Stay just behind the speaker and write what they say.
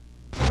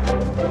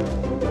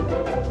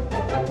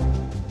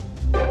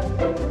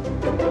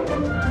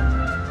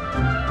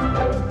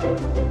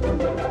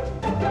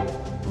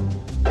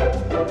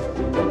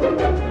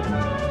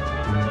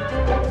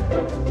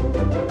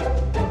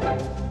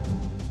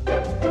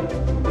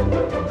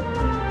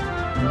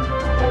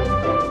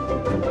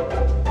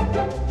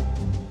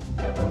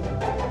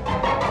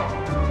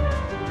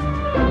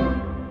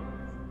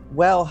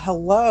Well,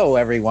 hello,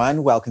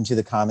 everyone. Welcome to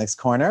the Comics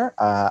Corner.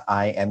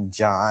 I am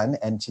John,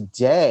 and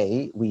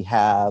today we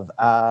have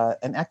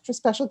an extra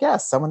special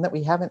guest, someone that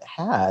we haven't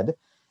had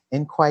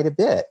in quite a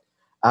bit.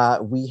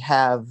 We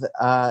have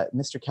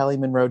Mr. Kelly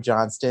Monroe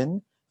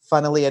Johnston,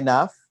 funnily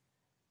enough,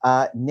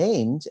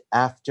 named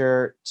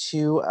after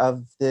two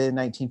of the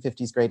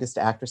 1950s greatest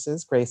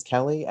actresses, Grace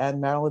Kelly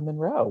and Marilyn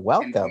Monroe.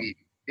 Welcome.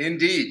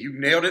 Indeed. You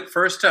nailed it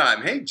first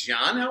time. Hey,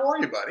 John, how are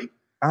you, buddy?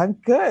 I'm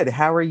good.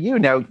 How are you?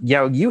 Now,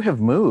 you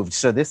have moved,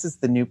 so this is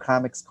the new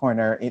Comics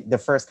Corner, the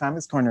first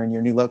Comics Corner in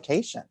your new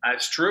location.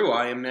 That's true.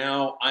 I'm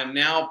now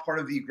part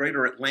of the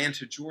greater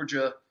Atlanta,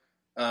 Georgia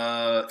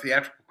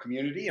theatrical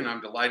community, and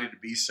I'm delighted to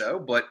be so.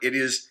 But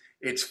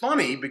it's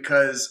funny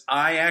because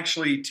I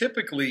actually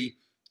typically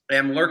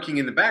am lurking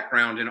in the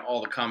background in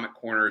all the comic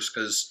corners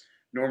because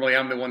normally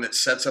I'm the one that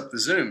sets up the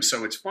Zoom.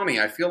 So it's funny.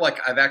 I feel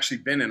like I've actually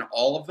been in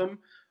all of them,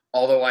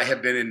 although I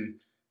have been in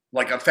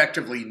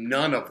effectively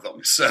none of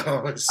them.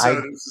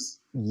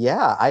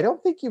 I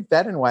don't think you've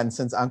been in one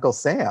since Uncle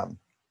Sam.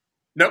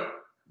 Nope.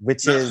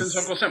 Not since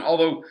Uncle Sam.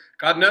 Although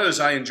God knows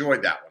I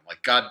enjoyed that one.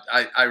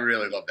 I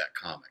really love that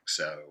comic.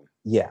 So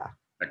yeah,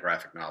 that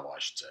graphic novel, I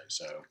should say.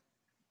 So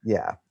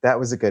yeah, that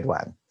was a good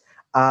one.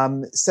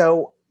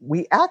 So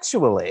we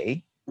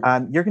actually,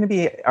 you're going to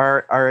be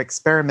our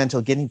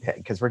experimental guinea pig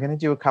because we're going to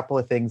do a couple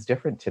of things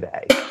different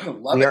today.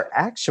 We are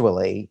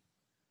actually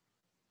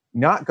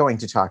not going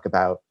to talk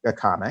about a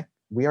comic.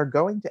 We are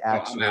going to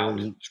actually... I'm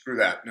out. Screw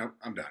that. Nope,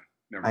 I'm done.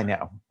 Never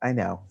mind. I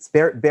know.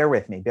 Bear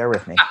with me.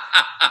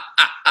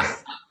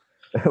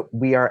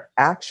 We are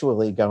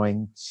actually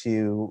going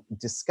to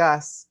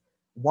discuss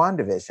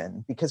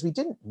Wandavision because we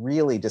didn't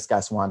really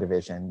discuss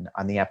Wandavision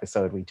on the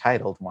episode we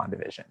titled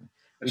Wandavision.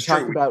 We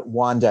talked about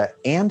Wanda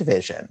and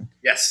Vision.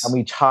 Yes. And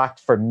we talked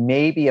for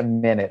maybe a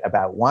minute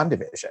about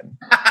WandaVision.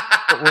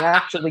 But we're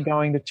actually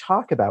going to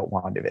talk about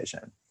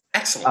WandaVision.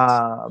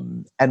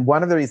 Excellent. And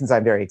one of the reasons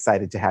I'm very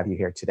excited to have you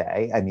here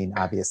today, I mean,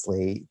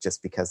 obviously,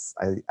 just because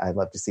I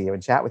love to see you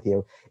and chat with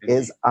you,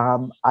 is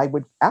I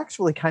would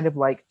actually kind of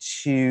like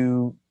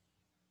to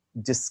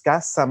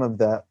discuss some of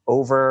the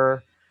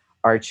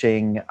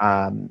overarching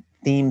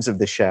themes of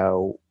the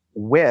show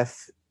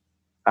with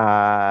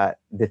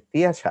the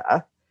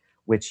theater,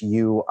 which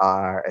you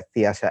are a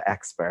theater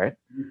expert.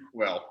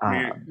 Well,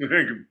 thank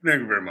you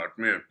very much,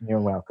 man. You're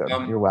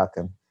welcome. You're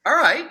welcome. All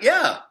right.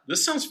 Yeah,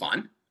 this sounds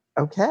fun.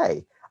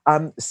 Okay.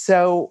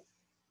 So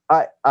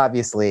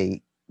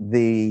obviously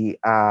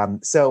I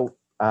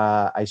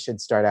should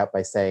start out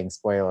by saying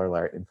spoiler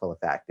alert in full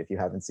effect. If you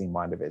haven't seen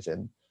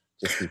WandaVision,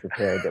 just be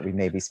prepared that we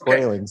may be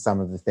spoiling some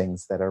of the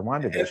things that are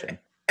WandaVision.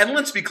 And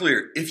let's be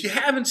clear, if you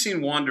haven't seen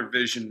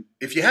WandaVision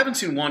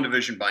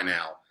by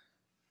now,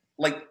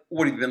 what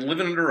have you been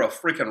living under a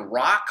freaking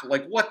rock?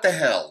 What the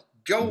hell?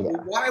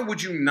 Why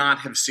would you not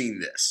have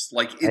seen this?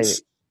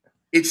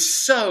 It's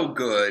so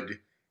good.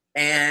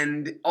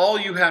 And all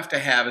you have to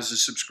have is a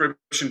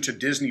subscription to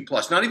Disney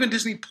Plus. Not even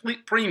Disney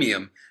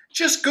Premium.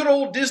 Just good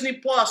old Disney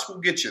Plus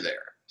will get you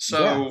there.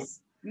 So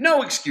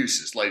No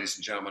excuses, ladies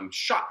and gentlemen.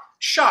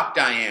 Shocked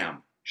I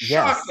am.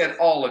 Shocked at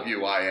all of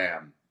you I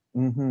am.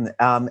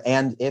 Mm-hmm.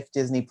 And if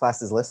Disney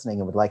Plus is listening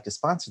and would like to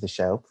sponsor the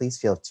show, please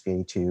feel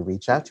free to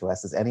reach out to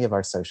us as any of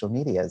our social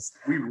medias.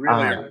 We really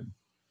are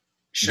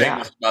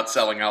shameless about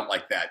selling out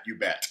like that. You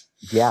bet.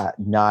 Yeah,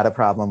 not a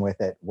problem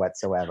with it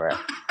whatsoever.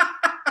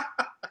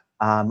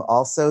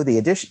 Also,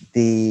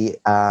 the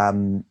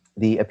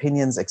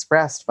opinions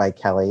expressed by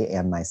Kelly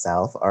and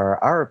myself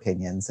are our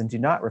opinions and do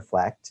not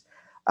reflect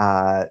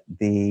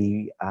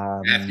the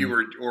Matthew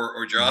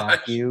or Josh.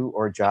 Matthew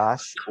or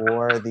Josh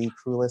or the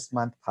Cruelest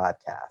Month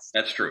podcast.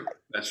 That's true.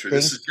 This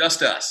is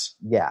just us.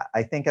 Yeah,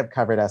 I think I've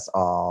covered us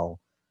all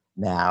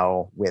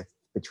now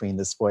between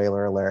the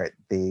spoiler alert,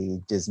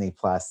 the Disney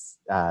Plus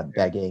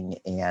begging,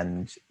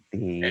 and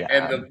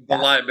the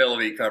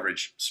liability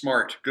coverage.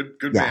 Smart. Good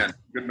man.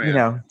 Good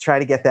man. Try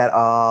to get that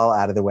all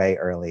out of the way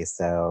early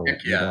so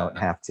we don't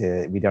have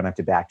to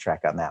backtrack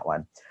on that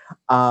one.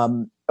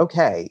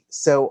 Okay.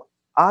 So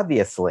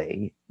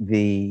obviously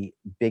the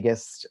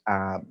biggest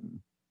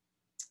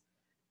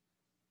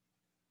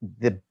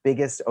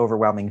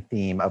overwhelming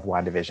theme of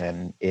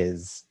WandaVision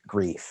is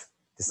grief,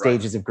 the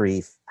stages of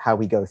grief, how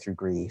we go through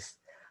grief.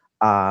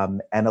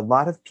 And a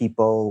lot of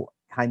people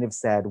kind of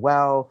said,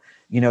 well,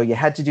 you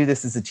had to do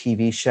this as a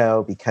TV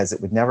show because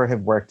it would never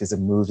have worked as a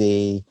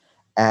movie.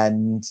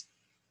 And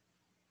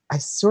I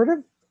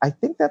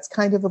think that's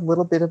kind of a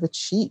little bit of a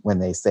cheat when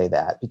they say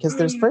that, because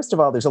first of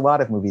all, there's a lot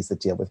of movies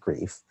that deal with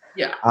grief.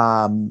 Yeah.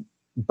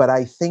 But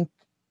I think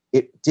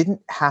it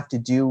didn't have to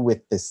do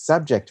with the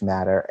subject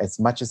matter as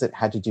much as it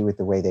had to do with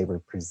the way they were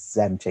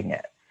presenting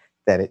it,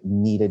 that it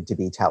needed to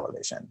be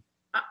television.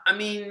 I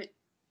mean,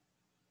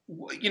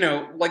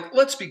 like,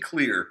 let's be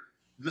clear.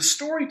 The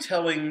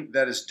storytelling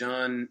that is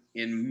done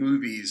in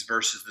movies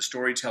versus the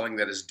storytelling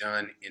that is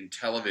done in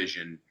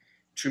television,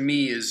 to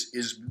me,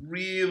 is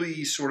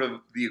really sort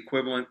of the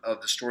equivalent of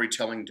the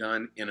storytelling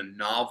done in a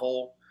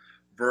novel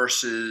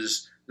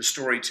versus the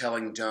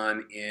storytelling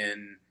done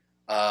in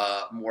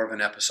more of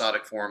an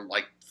episodic form,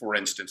 like, for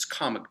instance,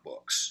 comic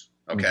books.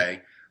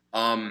 Okay.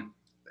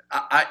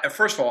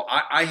 First of all,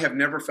 I have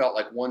never felt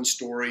like one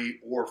story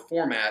or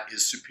format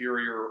is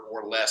superior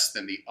or less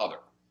than the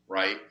other,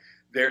 right?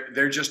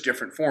 They're just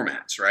different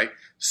formats, right?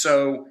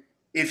 So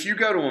if you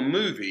go to a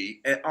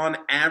movie, on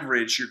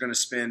average, you're going to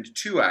spend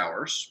 2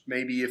 hours.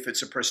 Maybe if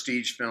it's a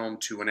prestige film,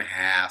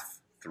 2.5,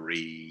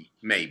 3,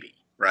 maybe,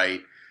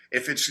 right?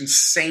 If it's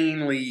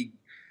insanely,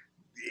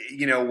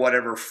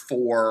 whatever,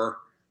 4,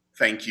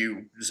 thank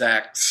you,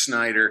 Zack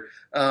Snyder.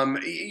 I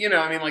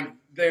mean, like,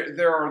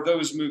 there are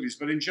those movies,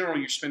 but in general,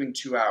 you're spending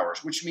 2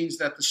 hours, which means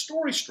that the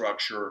story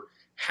structure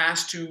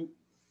has to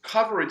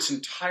cover its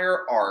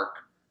entire arc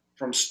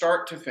from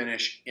start to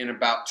finish in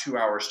about 2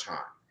 hours' time.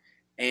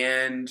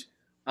 And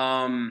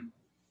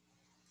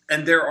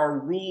there are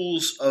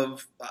rules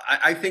of,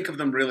 I think of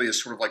them really as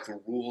sort of like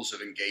the rules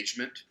of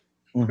engagement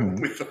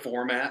with the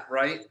format,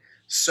 right?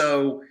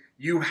 So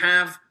you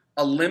have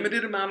a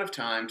limited amount of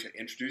time to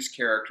introduce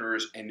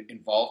characters and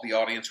involve the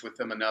audience with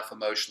them enough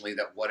emotionally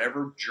that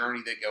whatever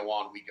journey they go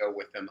on, we go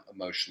with them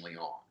emotionally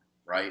on,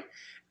 right?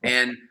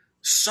 And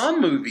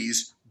some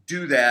movies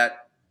do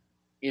that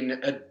in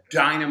a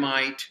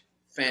dynamite,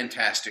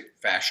 fantastic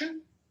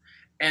fashion.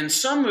 And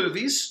some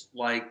movies,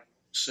 like,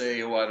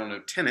 say,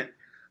 Tenet,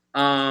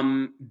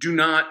 do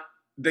not,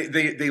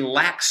 they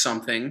lack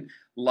something,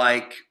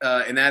 like,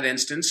 in that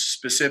instance,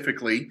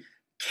 specifically,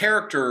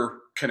 character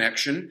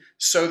connection,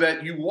 so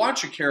that you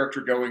watch a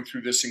character going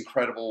through this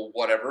incredible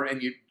whatever,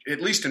 and you,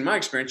 at least in my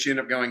experience, you end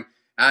up going,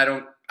 I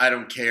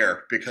don't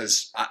care,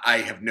 because I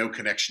have no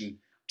connection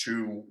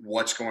to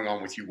what's going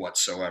on with you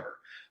whatsoever.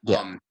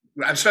 Yeah.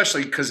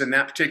 Especially because in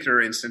that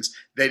particular instance,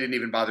 they didn't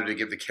even bother to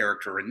give the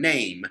character a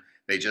name.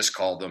 They just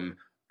called them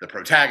the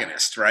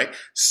protagonist, right?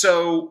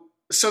 So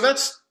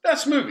that's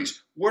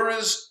movies.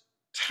 Whereas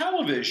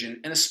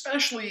television, and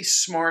especially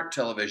smart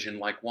television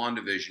like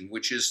WandaVision,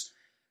 which is,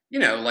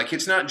 like,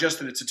 it's not just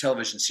that it's a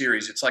television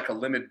series. It's like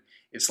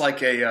it's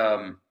like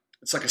a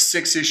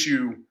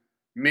 6-issue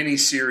mini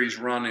series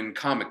run in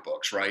comic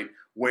books, right?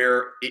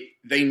 Where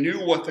they knew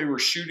what they were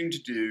shooting to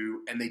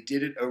do, and they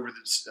did it over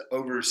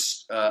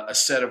a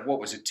set of, what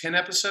was it, 10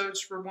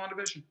 episodes for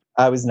WandaVision?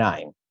 It was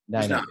 9.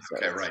 9 episodes.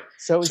 Okay, right.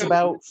 So it was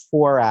about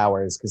 4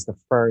 hours, because the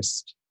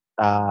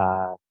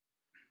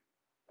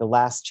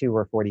last 2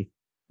 were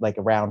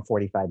around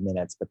 45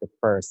 minutes, but the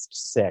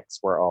first 6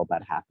 were all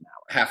about half an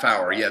hour. Half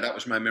hour, yeah, that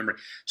was my memory.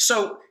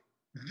 So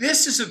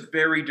this is a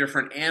very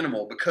different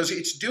animal, because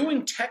it's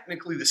doing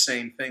technically the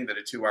same thing that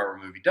a 2-hour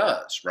movie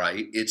does,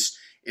 right?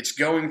 It's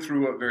going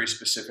through a very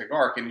specific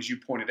arc, and as you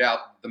pointed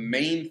out, the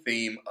main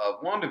theme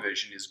of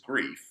WandaVision is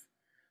grief.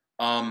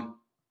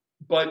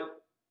 But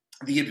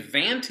the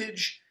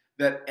advantage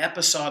that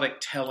episodic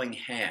telling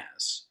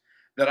has,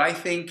 that I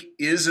think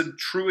is a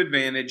true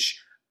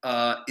advantage,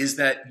 is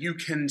that you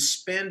can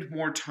spend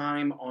more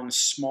time on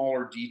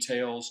smaller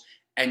details,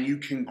 and you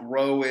can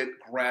grow it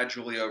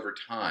gradually over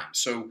time.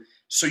 So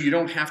you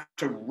don't have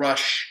to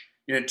rush.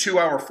 In a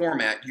 2-hour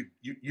format,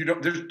 you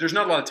don't. There's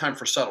not a lot of time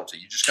for subtlety.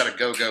 You just got to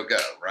go,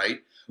 right?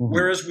 Mm-hmm.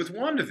 Whereas with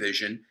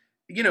WandaVision,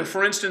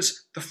 for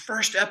instance, the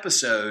first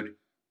episode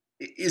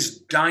is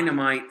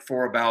dynamite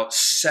for about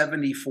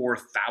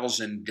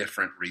 74,000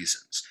 different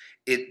reasons.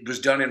 It was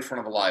done in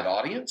front of a live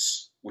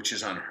audience, which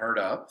is unheard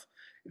of.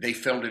 They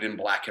filmed it in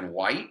black and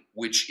white,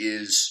 which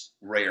is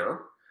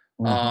rare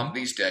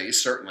these days,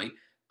 certainly.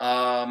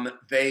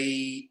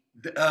 They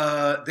did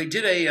a.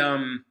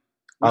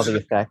 All the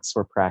effects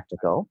were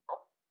practical.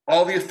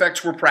 All the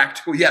effects were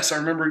practical. Yes, I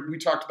remember we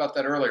talked about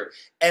that earlier.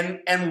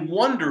 And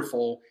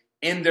wonderful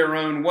in their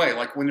own way.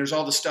 Like, when there's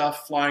all the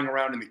stuff flying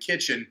around in the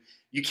kitchen,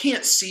 you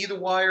can't see the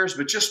wires,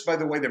 but just by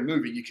the way they're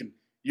moving,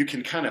 you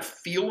can kind of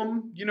feel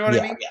them. You know what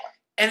I mean? Yeah.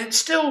 And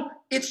it's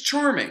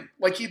charming.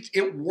 Like,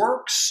 it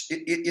works.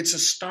 It's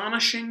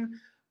astonishing.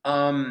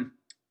 And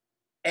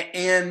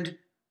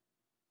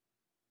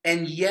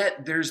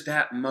yet there's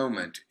that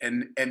moment.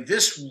 And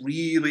this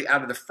really,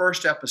 out of the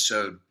first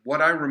episode,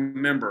 what I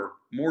remember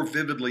more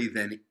vividly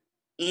than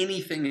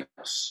anything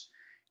else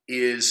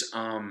is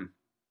the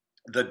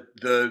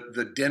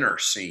dinner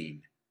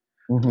scene.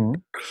 Mm-hmm.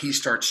 He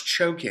starts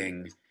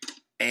choking,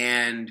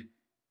 and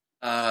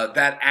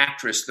that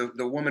actress,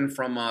 the woman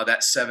from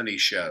that 70s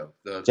show,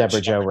 Deborah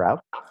Jo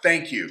Rupp.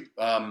 Thank you.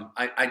 I'm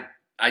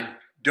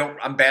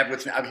bad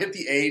with. I've hit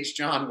the age,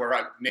 John, where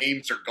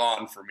names are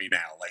gone for me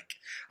now. Like,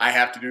 I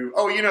have to do.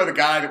 Oh, the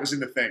guy that was in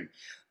the thing.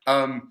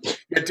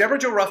 Deborah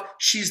Jo Rupp.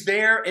 She's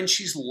there, and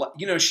she's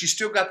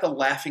still got the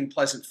laughing,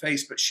 pleasant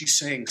face, but she's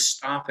saying,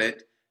 "Stop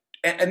it."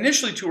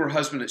 Initially to her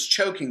husband, it's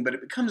choking, but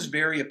it becomes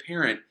very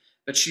apparent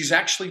that she's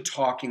actually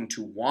talking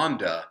to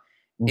Wanda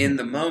in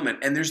the moment.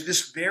 And there's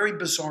this very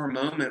bizarre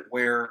moment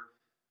where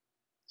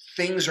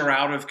things are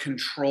out of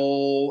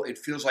control. It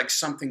feels like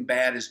something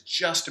bad is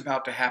just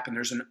about to happen.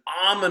 There's an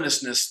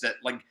ominousness that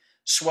like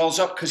swells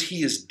up because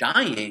he is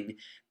dying.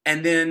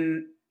 And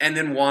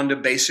then Wanda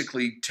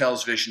basically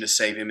tells Vision to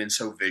save him. And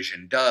so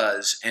Vision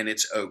does, and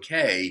it's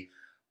okay.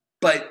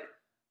 But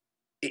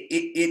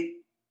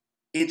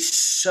it's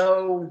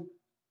so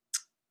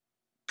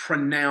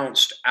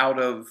pronounced out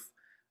of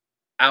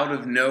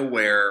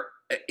nowhere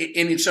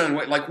in its own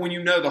way. Like when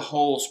you know the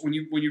whole, when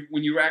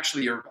you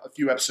actually are a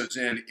few episodes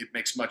in, it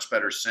makes much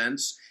better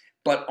sense.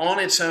 But on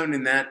its own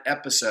in that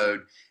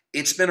episode,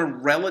 it's been a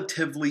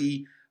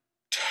relatively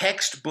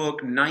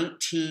textbook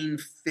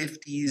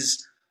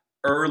 1950s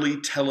early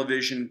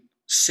television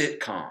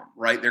sitcom,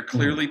 right? They're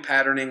clearly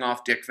patterning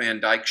off Dick Van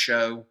Dyke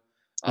Show,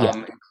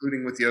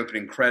 including with the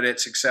opening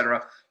credits,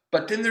 etc.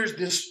 But then there's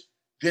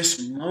this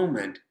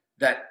moment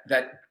that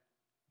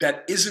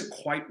isn't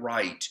quite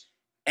right,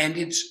 and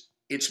it's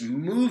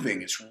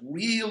moving. It's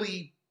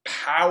really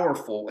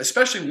powerful,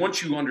 especially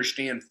once you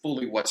understand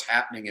fully what's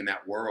happening in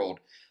that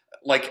world.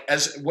 Like,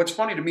 as what's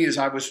funny to me is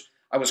I was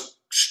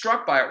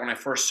struck by it when I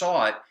first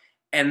saw it,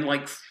 and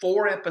like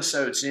 4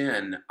 episodes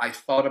in, I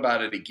thought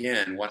about it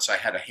again once I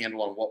had a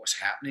handle on what was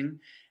happening,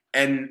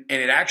 and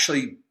it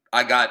actually,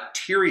 I got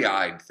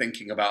teary-eyed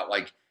thinking about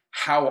like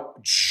how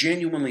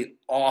genuinely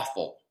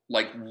awful,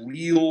 like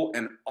real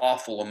and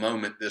awful a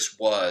moment this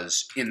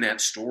was in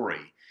that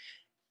story.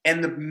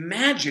 And the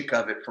magic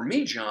of it for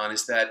me, John,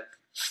 is that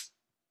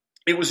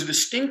it was a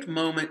distinct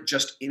moment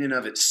just in and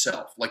of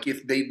itself. Like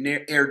if they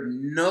aired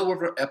no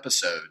other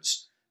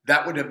episodes,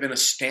 that would have been a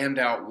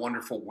standout,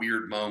 wonderful,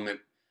 weird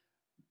moment.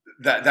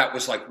 That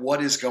was like,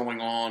 what is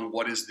going on?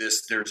 What is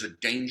this? There's a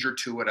danger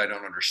to it. I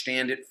don't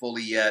understand it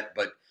fully yet,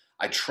 but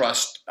I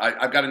trust.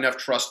 I've got enough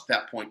trust at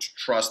that point to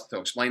trust to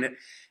explain it.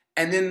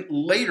 And then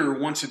later,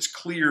 once it's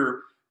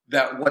clear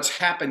that what's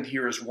happened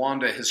here is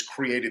Wanda has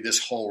created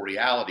this whole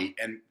reality,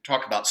 and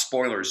talk about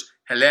spoilers.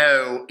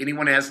 Hello,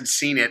 anyone who hasn't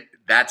seen it,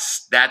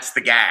 that's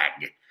the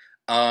gag.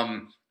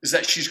 Is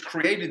that she's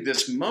created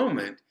this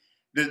moment,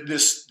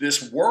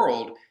 this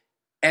world,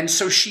 and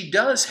so she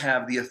does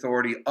have the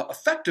authority,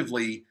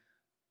 effectively,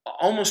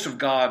 almost of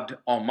God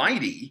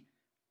Almighty,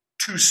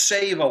 to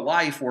save a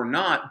life or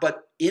not.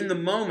 But in the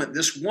moment,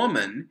 this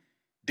woman,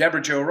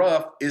 Deborah Jo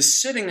Ruff, is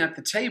sitting at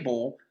the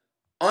table,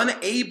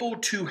 unable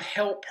to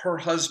help her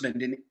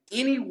husband in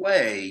any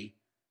way,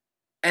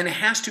 and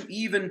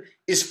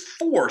is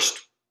forced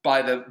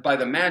by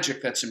the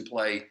magic that's in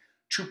play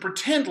to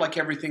pretend like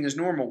everything is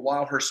normal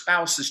while her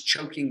spouse is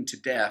choking to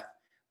death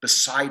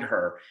beside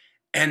her.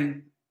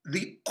 And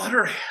the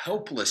utter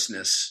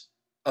helplessness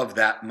of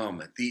that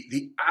moment,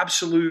 the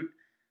absolute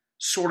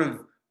sort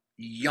of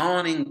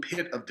yawning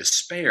pit of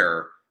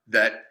despair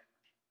that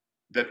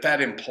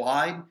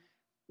implied,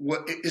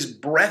 is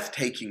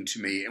breathtaking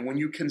to me. And when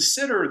you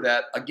consider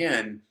that,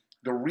 again,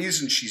 the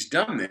reason she's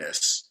done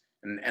this,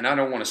 and I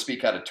don't want to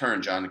speak out of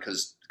turn, John,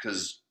 because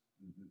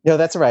no,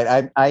 that's all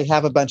right. I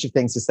have a bunch of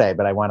things to say,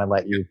 but I want to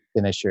let you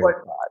finish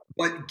your thought.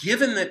 But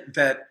given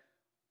that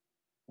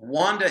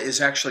Wanda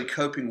is actually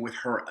coping with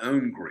her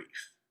own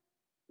grief,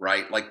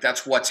 right? Like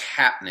that's what's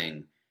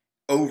happening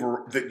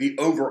over the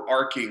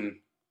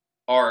overarching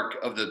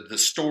arc of the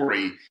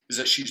story, is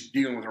that she's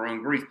dealing with her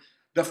own grief.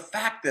 The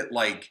fact that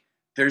like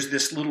there's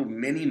this little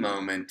mini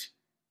moment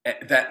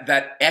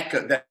that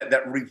echo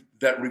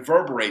that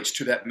reverberates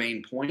to that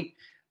main point,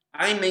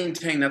 I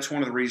maintain that's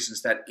one of the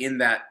reasons that in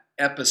that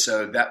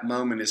episode, that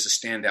moment is a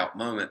standout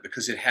moment,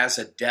 because it has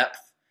a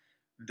depth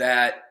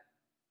that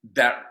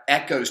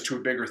echoes to a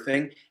bigger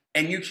thing.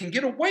 And you can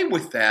get away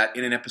with that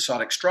in an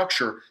episodic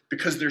structure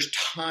because there's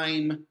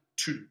time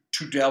to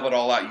delve it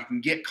all out. You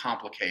can get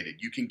complicated.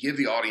 You can give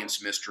the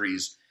audience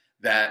mysteries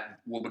that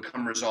will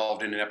become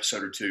resolved in an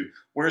episode or two.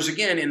 Whereas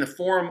again, in the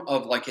form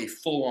of like a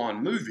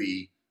full-on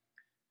movie,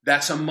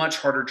 that's a much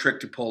harder trick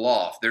to pull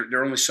off. There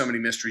are only so many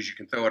mysteries you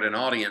can throw at an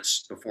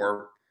audience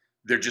before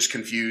they're just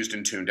confused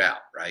and tuned out,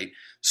 right?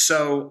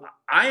 So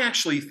I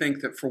actually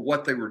think that for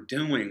what they were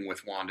doing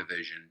with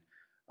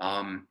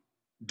WandaVision,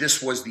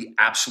 this was the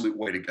absolute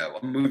way to go.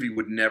 A movie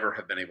would never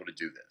have been able to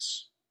do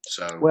this.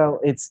 So, well,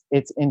 it's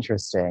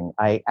interesting.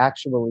 I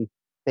actually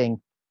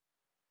think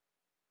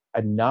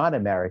a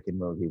non-American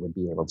movie would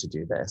be able to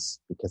do this,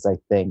 because I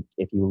think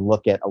if you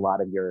look at a lot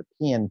of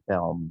European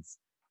films,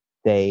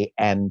 they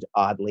end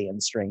oddly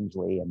and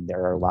strangely, and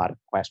there are a lot of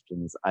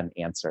questions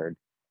unanswered.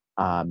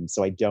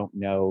 So I don't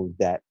know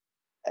that,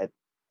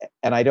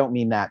 and I don't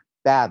mean that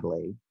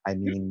badly. I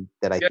mean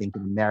that I think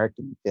in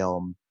American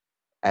film,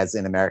 as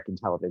in American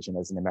television,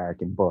 as in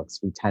American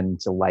books, we tend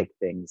to like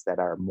things that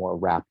are more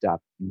wrapped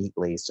up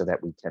neatly so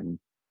that we can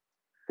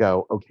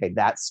go, okay,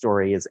 that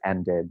story is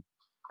ended.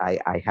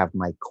 I have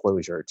my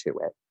closure to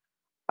it.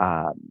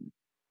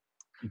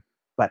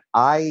 But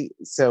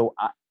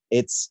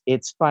it's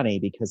funny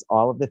because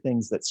all of the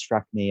things that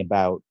struck me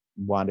about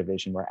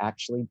WandaVision were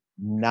actually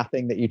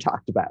nothing that you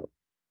talked about,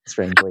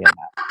 strangely enough.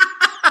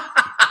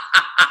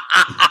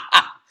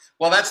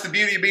 Well, that's the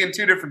beauty of being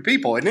two different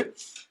people, isn't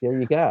it?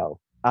 There you go.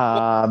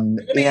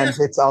 And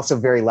it's also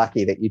very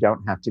lucky that you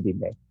don't have to be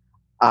me.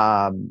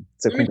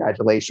 So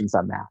congratulations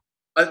on that.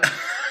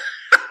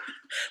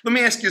 Let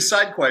me ask you a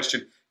side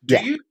question.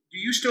 Do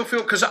you still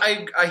feel, because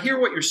I hear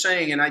what you're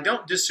saying, and I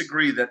don't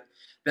disagree that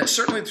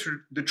certainly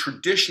the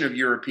tradition of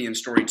European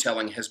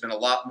storytelling has been a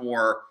lot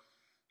more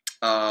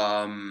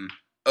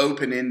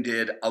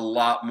open-ended, a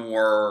lot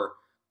more,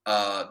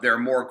 there are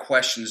more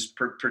questions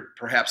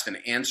perhaps than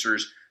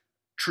answers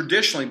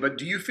traditionally, but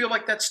do you feel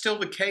like that's still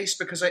the case?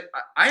 Because I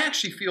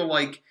actually feel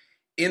like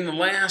in the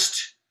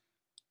last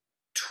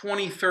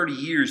 20, 30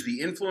 years,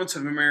 the influence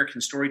of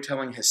American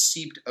storytelling has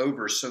seeped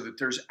over so that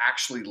there's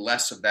actually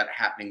less of that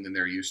happening than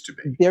there used to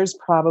be.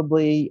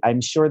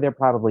 I'm sure there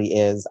probably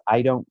is.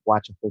 I don't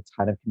watch a whole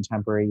ton of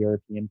contemporary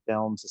European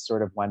films. The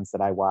sort of ones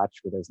that I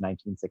watch were those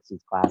 1960s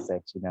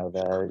classics,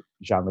 the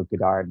Jean-Luc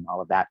Godard and all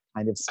of that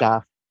kind of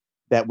stuff.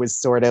 That was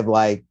sort of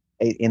like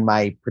in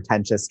my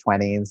pretentious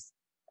 20s,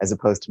 as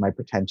opposed to my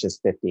pretentious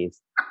 50s.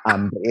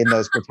 In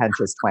those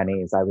pretentious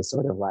 20s, I was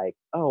sort of like,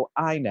 oh,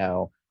 I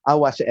know. I'll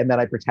watch it, and then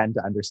I pretend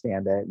to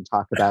understand it and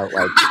talk about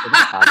like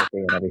cinematography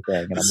and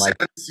everything. And I'm like,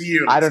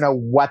 I don't know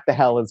what the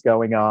hell is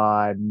going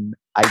on.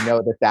 I know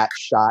that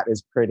shot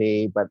is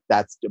pretty, but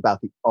that's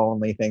about the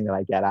only thing that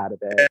I get out of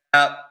it.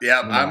 Yeah,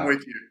 I'm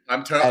with you. I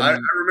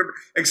remember,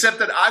 except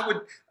that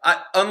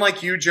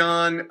unlike you,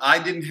 John, I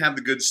didn't have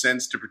the good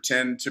sense to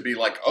pretend to be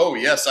like, oh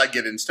yes, I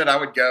get it. Instead, I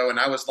would go, and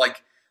I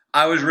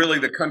was really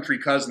the country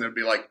cousin that'd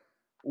be like,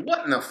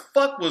 what in the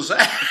fuck was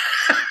that?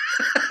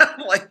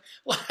 like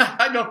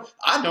I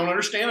don't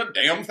understand a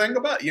damn thing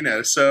about,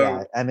 so.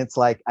 Yeah, and it's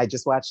like, I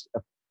just watched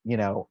a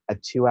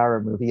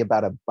 2-hour movie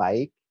about a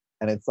bike,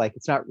 and it's like,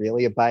 it's not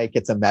really a bike,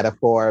 it's a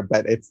metaphor,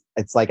 but it's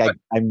like, right.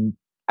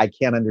 I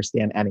can't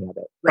understand any of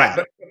it.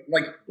 Right.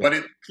 But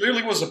it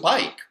clearly was a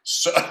bike.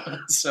 So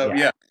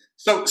yeah.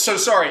 So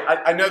sorry.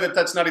 I know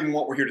that's not even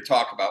what we're here to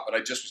talk about, but I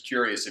just was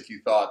curious if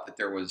you thought that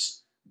there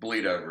was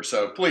bleed over.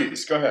 So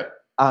please go ahead.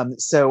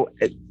 So,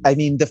 I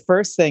mean, the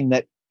first thing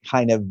that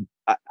kind of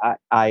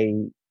I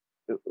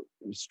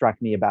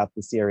struck me about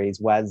the series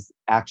was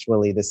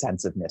actually the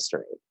sense of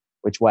mystery,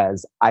 which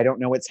was, I don't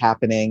know what's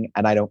happening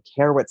and I don't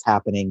care what's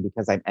happening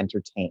because I'm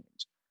entertained,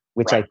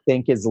 which right. I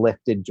think is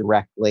lifted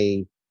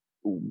directly,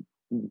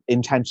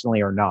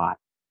 intentionally or not,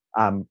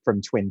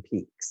 from Twin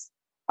Peaks.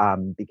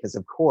 Because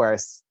of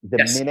course, the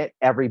minute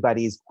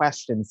everybody's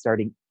questions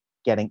started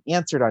getting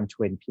answered on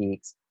Twin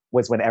Peaks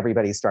was when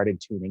everybody started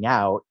tuning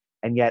out.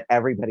 And yet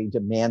everybody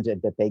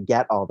demanded that they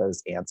get all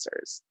those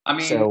answers. I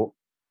mean, so,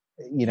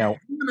 you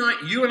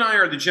and I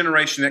are the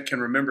generation that can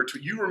remember.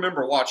 You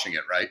remember watching it,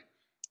 right?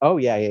 Oh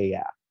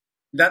yeah.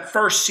 That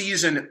first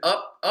season,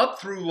 up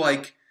through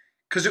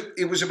because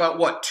it was about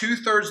what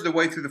 2/3 of the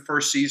way through the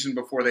first season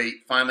before they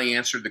finally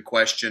answered the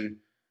question.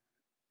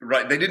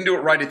 Right, they didn't do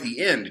it right at the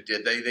end,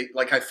 did they? They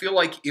I feel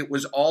like it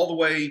was all the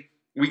way.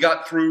 We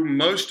got through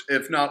most,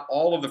 if not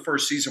all, of the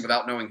first season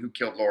without knowing who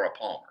killed Laura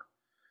Palmer.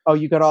 Oh,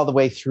 you got all the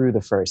way through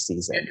the first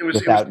season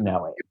without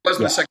knowing. It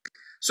wasn't the second.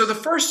 So the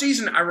first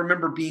season, I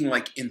remember being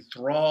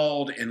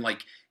enthralled, and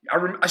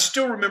I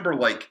still remember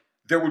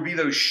there would be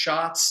those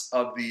shots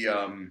of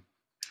the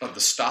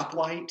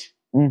stoplight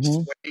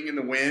swaying in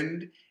the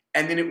wind,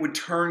 and then it would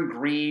turn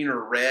green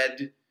or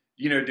red,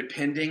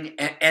 depending.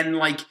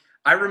 And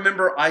I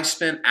remember I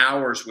spent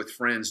hours with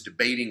friends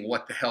debating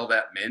what the hell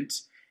that meant.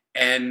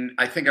 And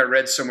I think I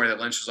read somewhere that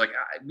Lynch was like,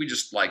 we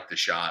just liked the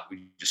shot.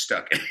 We just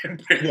stuck it in.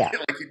 Yeah.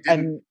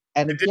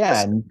 And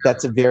again,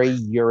 that's a very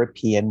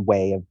European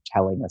way of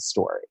telling a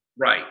story.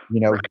 Right.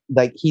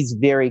 Right. He's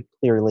very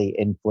clearly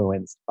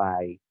influenced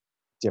by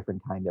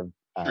different kind of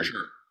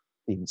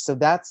themes. So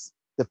that's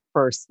the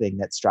first thing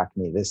that struck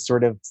me, this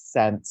sort of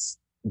sense,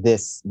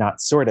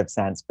 not sort of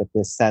sense, but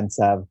this sense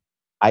of,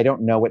 I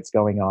don't know what's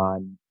going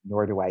on,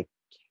 nor do I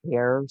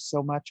care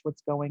so much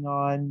what's going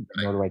on,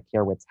 nor do I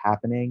care what's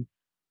happening.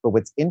 But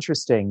what's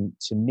interesting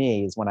to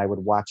me is when I would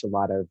watch a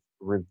lot of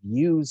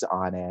reviews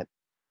on it,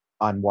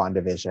 on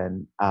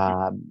WandaVision,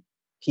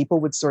 people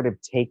would sort of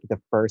take the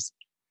first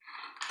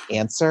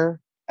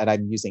answer, and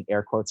I'm using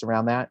air quotes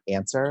around that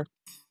answer.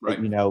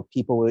 Right. But,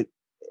 people would,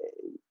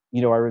 I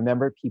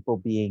remember people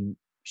being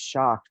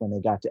shocked when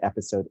they got to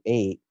episode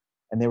 8,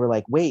 and they were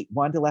like, wait,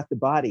 Wanda left the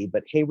body,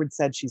 but Hayward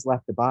said she's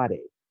left the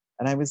body.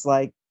 And I was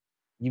like,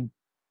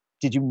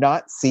 did you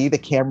not see the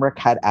camera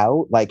cut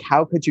out?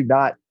 How could you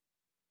not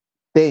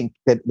think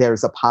that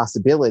there's a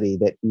possibility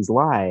that he's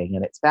lying?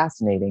 And it's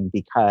fascinating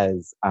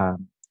because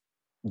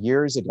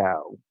years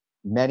ago,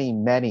 many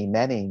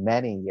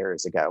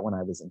years ago, when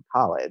I was in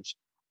college,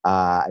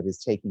 I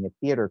was taking a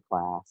theater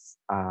class,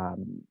 a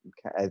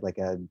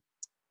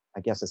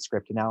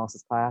script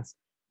analysis class.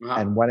 Uh-huh.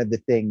 And one of the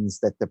things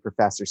that the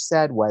professor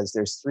said was,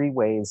 there's 3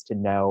 ways to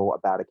know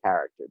about a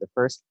character. The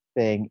first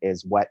thing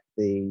is what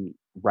the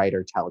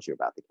writer tells you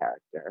about the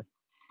character.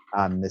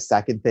 The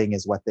second thing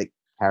is what the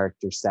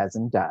character says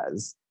and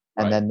does.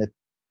 And then the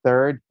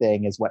third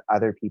thing is what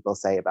other people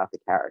say about the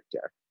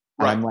character.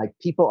 And I'm like,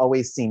 people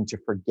always seem to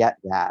forget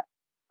that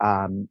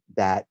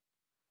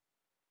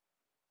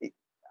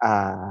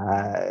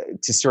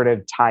to sort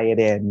of tie it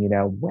in,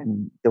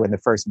 when the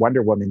first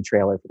Wonder Woman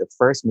trailer for the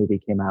first movie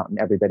came out, and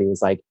everybody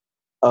was like,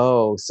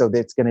 "Oh, so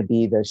that's going to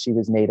be she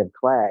was made of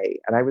clay,"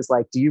 and I was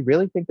like, "Do you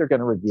really think they're going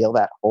to reveal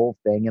that whole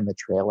thing in the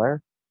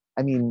trailer?"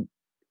 I mean,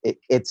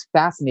 it's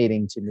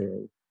fascinating to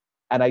me,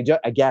 and I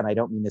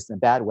don't mean this in a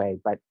bad way,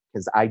 but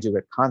because I do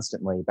it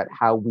constantly, but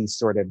how we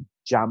sort of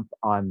jump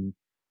on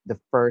the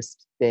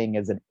first thing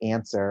as an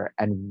answer,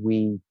 and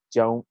we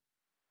don't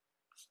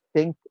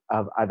think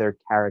of other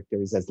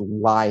characters as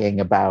lying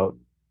about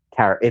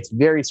character. It's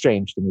very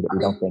strange to me that we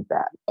don't think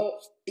that.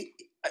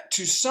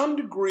 To some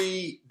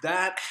degree,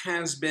 that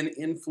has been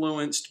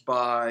influenced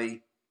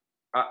by.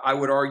 I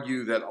would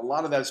argue that a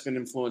lot of that's been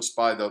influenced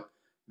by the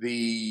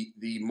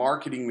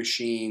marketing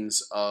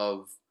machines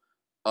of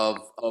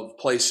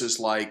places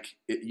like,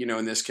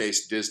 in this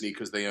case Disney,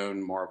 because they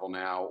own Marvel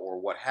now, or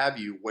what have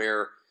you,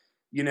 where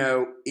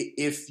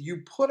if you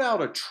put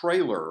out a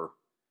trailer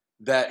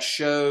that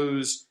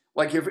shows.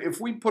 Like if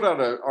we put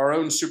out our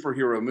own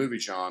superhero movie,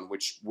 John,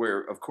 where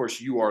of course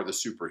you are the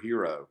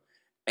superhero,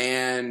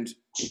 and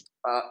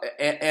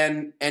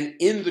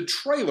in the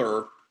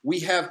trailer we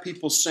have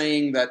people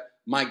saying that,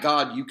 my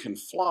God, you can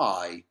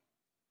fly.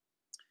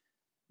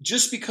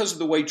 Just because of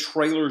the way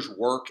trailers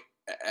work,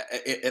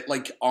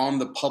 like on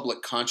the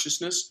public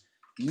consciousness,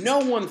 no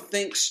one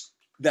thinks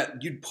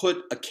that you'd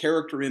put a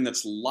character in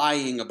that's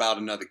lying about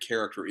another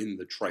character in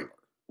the trailer.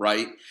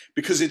 Right?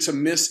 Because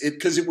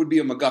because it would be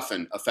a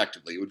MacGuffin,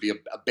 effectively. It would be a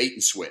bait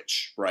and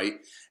switch, right?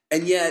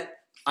 And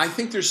yet, I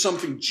think there's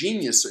something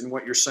genius in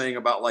what you're saying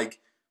about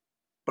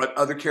but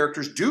other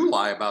characters do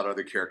lie about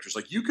other characters.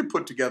 Like, you could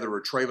put together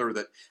a trailer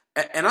that,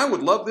 and I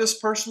would love this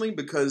personally,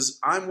 because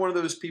I'm one of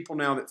those people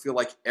now that feel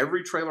like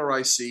every trailer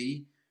I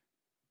see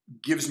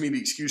gives me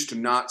the excuse to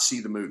not see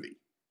the movie.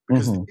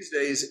 Because these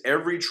days,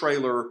 every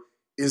trailer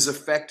is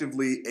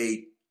effectively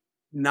a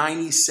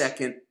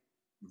 90-second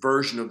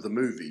version of the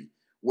movie,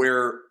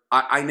 where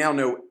I now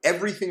know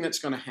everything that's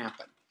going to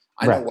happen.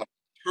 I know what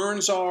the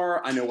turns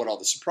are. I know what all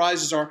the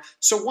surprises are.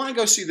 So why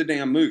go see the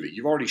damn movie?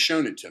 You've already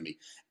shown it to me.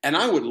 And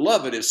I would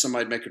love it if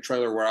somebody'd make a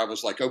trailer where I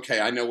was like,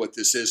 okay, I know what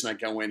this is, and I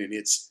go in and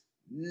it's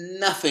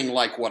nothing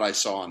like what I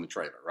saw in the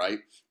trailer, right?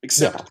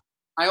 Except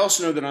I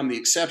also know that I'm the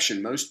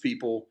exception. Most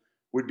people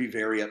would be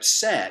very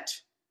upset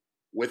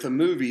with a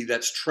movie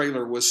that's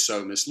trailer was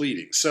so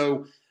misleading.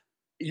 So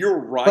you're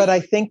right. But I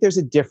think there's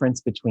a difference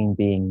between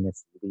being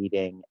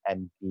misleading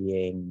and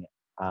being,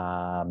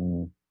 how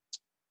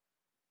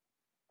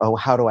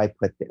do I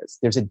put this?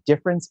 There's a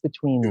difference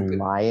between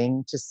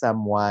lying to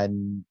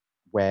someone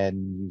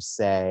when you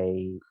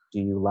say,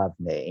 "Do you love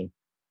me?"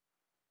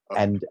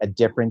 and a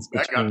difference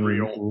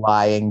between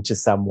lying to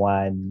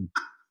someone.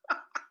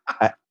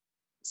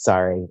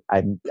 Sorry,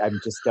 I'm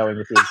just going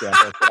with the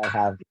examples that I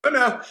have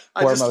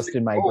foremost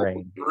in my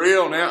brain.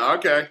 Real now,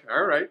 okay,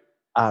 all right.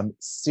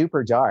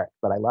 Super dark,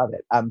 but I love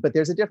it. But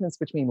there's a difference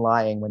between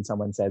lying when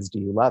someone says, "Do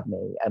you love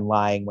me?" and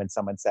lying when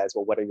someone says,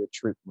 "Well, what are your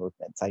troop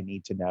movements? I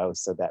need to know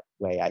so that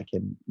way I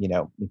can,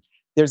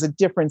 There's a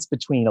difference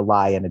between a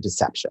lie and a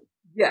deception.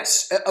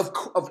 Yes,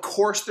 of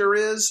course there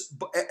is,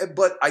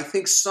 but I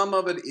think some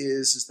of it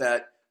is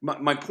that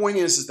my point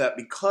is that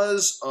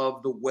because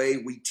of the way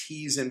we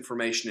tease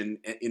information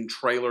in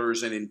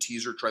trailers and in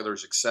teaser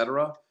trailers,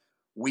 etc.,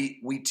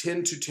 we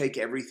tend to take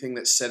everything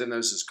that's said in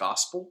those as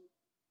gospel,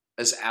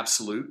 as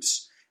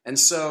absolutes. And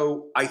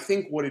so I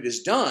think what it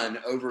has done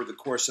over the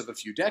course of a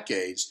few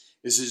decades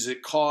is it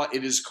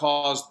has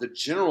caused the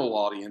general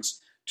audience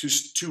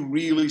to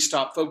really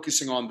stop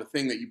focusing on the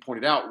thing that you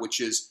pointed out,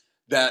 which is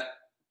that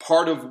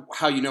part of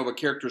how you know a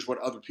character is what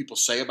other people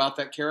say about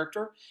that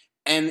character.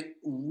 And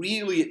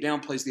really it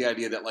downplays the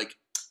idea that, like,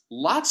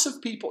 lots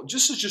of people,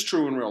 just as just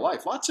true in real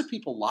life, lots of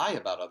people lie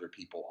about other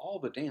people all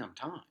the damn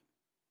time.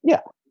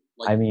 Yeah.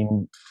 I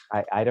mean,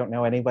 I don't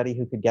know anybody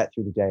who could get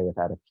through the day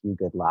without a few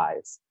good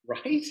lies.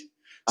 Right.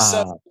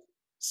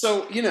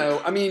 So,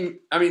 I mean,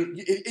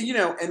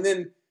 and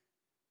then,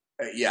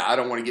 I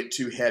don't want to get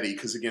too heady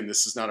because, again,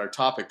 this is not our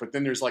topic, but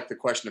then there's like the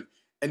question of,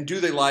 and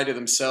do they lie to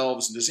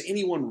themselves? And does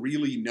anyone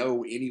really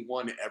know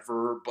anyone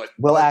ever?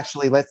 Well,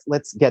 actually,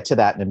 let's get to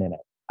that in a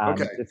minute.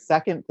 Okay. The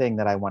second thing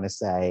that I want to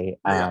say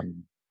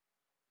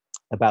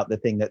about the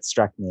thing that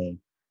struck me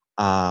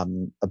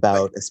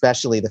about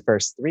especially the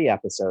first 3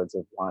 episodes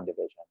of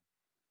WandaVision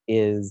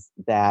is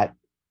that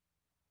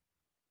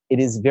it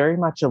is very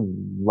much a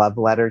love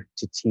letter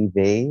to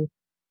TV.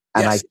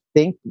 And I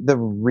think the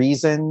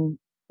reason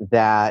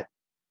that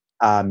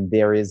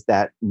there is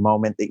that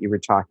moment that you were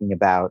talking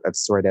about of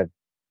sort of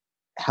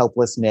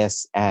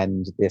helplessness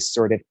and this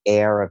sort of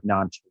air of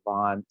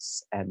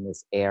nonchalance and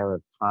this air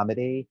of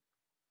comedy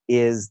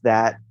is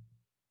that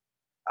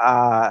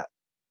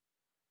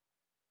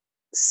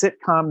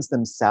sitcoms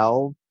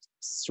themselves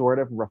sort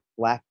of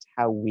reflect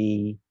how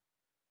we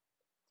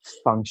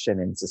function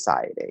in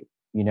society.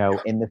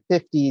 In the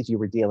 50s, you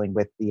were dealing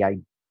with the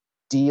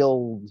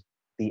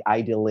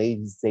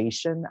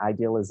idealization.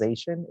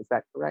 Is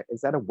that correct?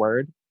 Is that a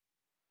word?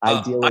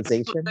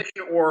 Idealization?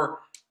 Or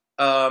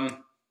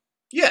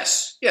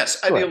Yes, Sure.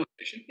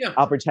 idealization. Yeah,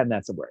 I'll pretend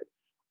that's a word.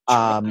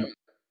 sure.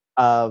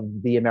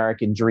 Of the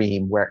American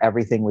dream, where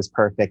everything was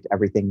perfect,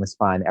 everything was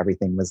fun,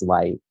 everything was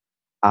light.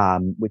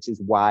 Which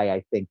is why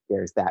I think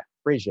there's that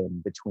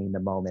frisson between the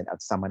moment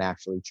of someone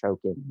actually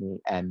choking me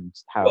and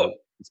how Well,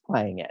 he's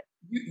playing it.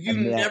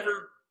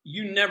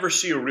 you never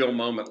see a real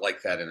moment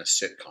like that in a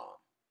sitcom.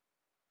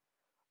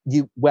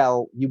 You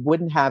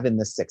wouldn't have in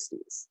the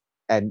 60s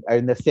and or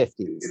in the 50s.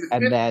 In the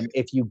And 50s, then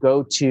if you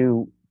go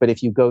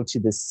to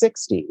the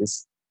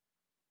 60s,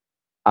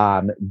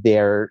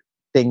 there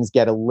things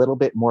get a little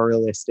bit more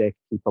realistic.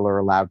 People are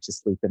allowed to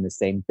sleep in the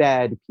same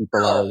bed. People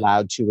are well,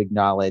 allowed to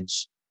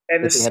acknowledge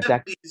and the that they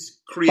have sex. 70s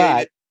created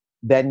But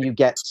then you a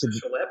get to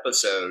special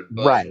episode,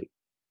 but right.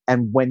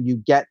 And when you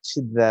get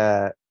to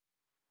the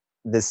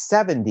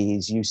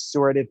 70s, you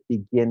sort of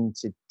begin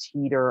to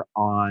teeter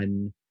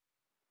um,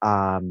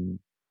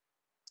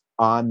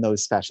 on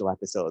those special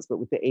episodes. But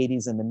with the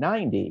 80s and the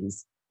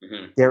 90s,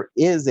 mhm. there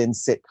is in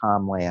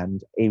sitcom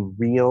land a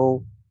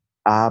real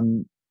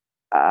um,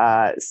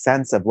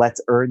 sense of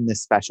let's earn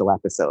this special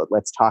episode.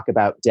 Let's talk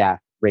about death,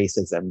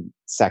 racism,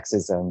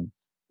 sexism,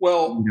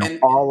 Well,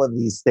 all of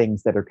these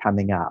things that are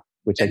coming up,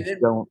 which I then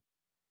don't.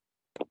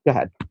 Go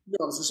ahead. no,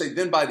 I was going to say,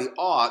 then by the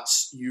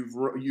aughts,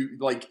 you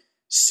like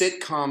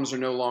sitcoms are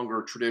no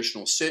longer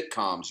traditional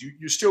sitcoms.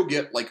 You still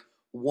get like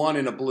One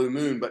in a Blue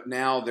Moon, but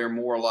now they're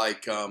more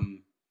like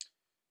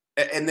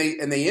and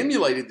they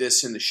emulated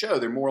this in the show.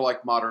 They're more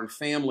like Modern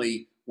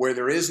Family, where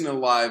there is no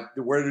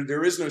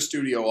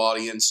studio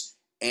audience,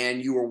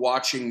 and you are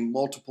watching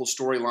multiple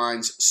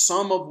storylines.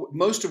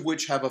 Most of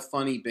which have a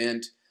funny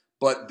bent,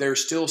 but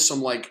there's still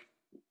some like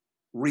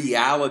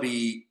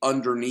reality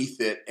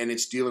underneath it, and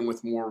it's dealing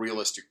with more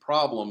realistic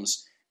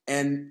problems.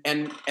 And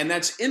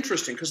that's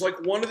interesting because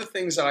like one of the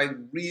things that I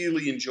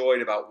really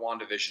enjoyed about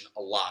WandaVision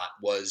a lot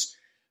was,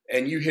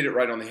 and you hit it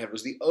right on the head,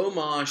 was the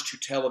homage to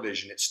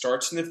television. It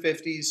starts in the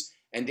 50s,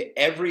 and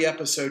every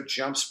episode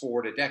jumps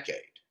forward a decade,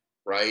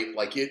 right?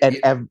 Like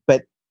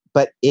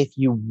But if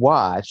you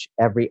watch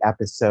every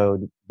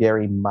episode,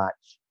 very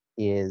much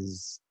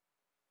is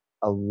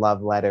a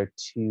love letter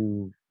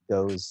to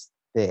those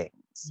things.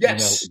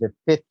 Yes. The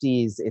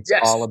 50s, it's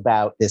Yes. all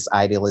about this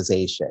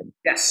idealization.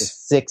 Yes. The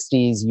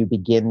 60s, you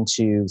begin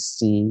to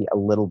see a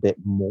little bit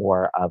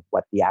more of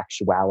what the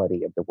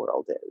actuality of the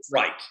world is.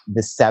 Right.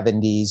 The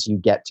 70s, you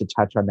get to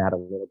touch on that a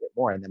little bit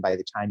more. And then by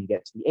the time you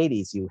get to the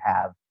 80s, you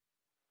have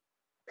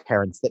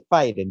parents that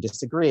fight and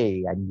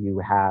disagree, and you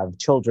have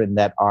children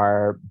that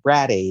are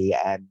bratty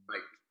and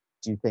Right.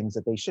 do things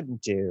that they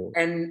shouldn't do.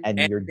 And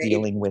You're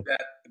dealing with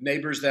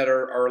neighbors that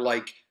are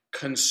like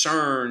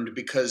concerned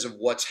because of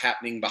what's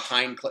happening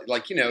behind,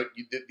 like, the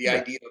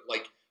Right. idea of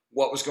like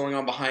what was going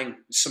on behind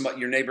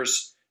your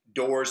neighbor's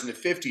doors in the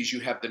 50s.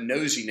 You have the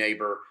nosy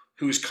neighbor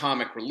who's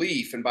comic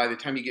relief, and by the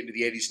time you get into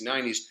the 80s and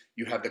 90s,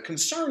 you have the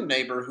concerned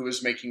neighbor who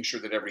is making sure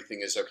that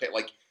everything is okay.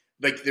 Like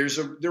there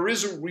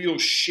is a real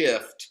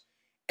shift,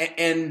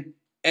 and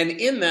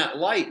in that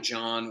light,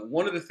 John,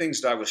 one of the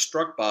things that I was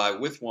struck by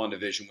with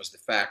WandaVision was the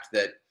fact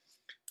that,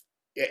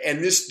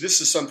 and this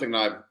is something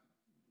that I've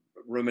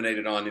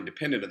ruminated on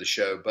independent of the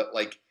show, but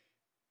like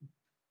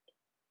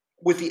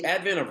with the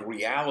advent of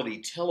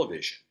reality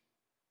television,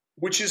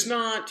 which is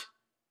not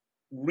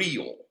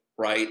real,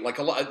 right? Like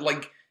a lot,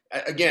 like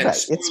again,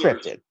 right. It's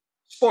scripted.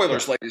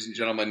 Spoilers, ladies and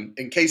gentlemen,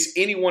 in case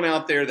anyone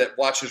out there that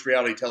watches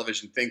reality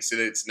television thinks that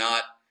it's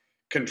not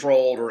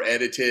controlled or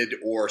edited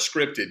or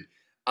scripted,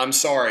 I'm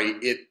sorry,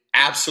 it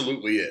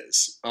absolutely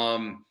is.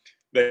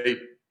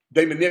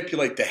 They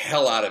manipulate the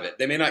hell out of it.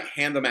 They may not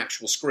hand them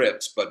actual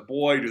scripts, but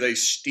boy, do they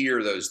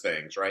steer those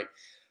things, right?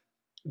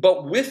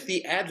 But with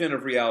the advent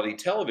of reality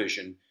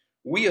television,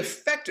 we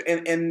affect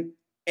and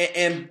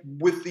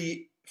with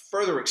the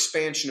further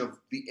expansion of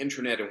the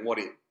internet and what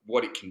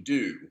it can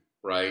do,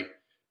 right?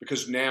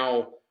 Because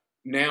now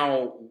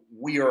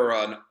we are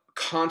a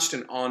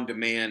constant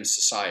on-demand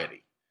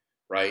society,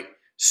 right?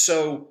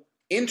 So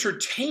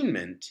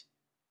entertainment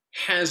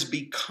has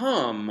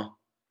become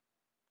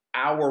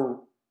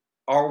our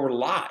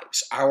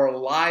lives. Our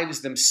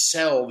lives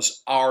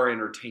themselves are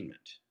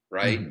entertainment,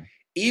 right? Mm-hmm.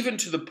 Even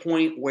to the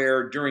point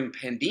where during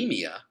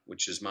pandemia,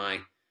 which is my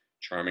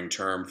charming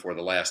term for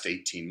the last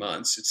 18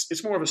 months,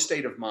 it's more of a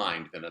state of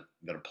mind than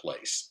a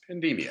place.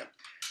 Pandemia.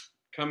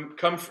 Come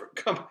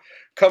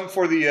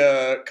for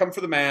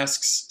the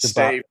masks.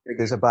 Stay.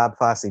 There's a Bob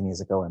Fosse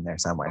musical in there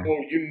somewhere.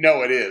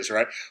 Oh, it is,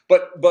 right?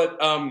 But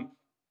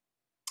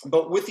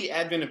with the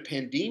advent of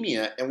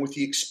pandemia and with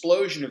the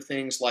explosion of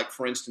things like,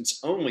 for instance,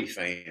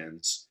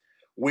 OnlyFans,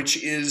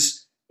 which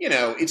is,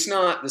 it's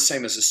not the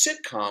same as a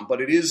sitcom, but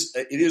it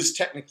is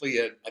technically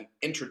an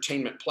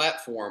entertainment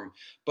platform,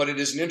 but it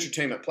is an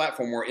entertainment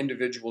platform where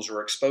individuals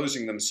are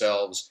exposing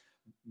themselves,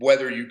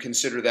 whether you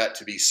consider that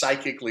to be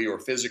psychically or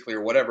physically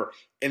or whatever,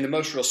 in the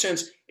most real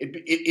sense.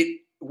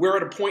 We're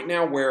at a point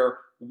now where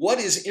what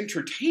is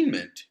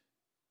entertainment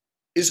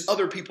is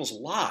other people's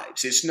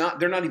lives.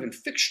 They're not even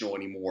fictional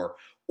anymore,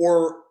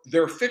 or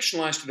they're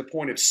fictionalized to the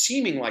point of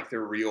seeming like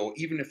they're real,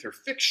 even if they're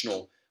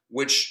fictional,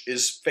 which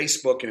is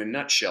Facebook in a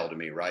nutshell to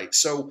me, right?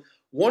 So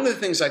one of the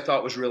things I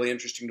thought was really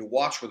interesting to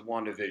watch with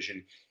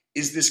WandaVision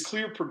is this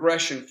clear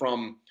progression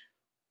from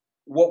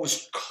what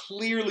was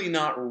clearly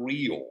not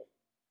real.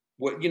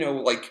 What,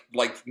 like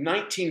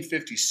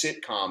 1950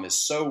 sitcom is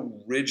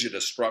so rigid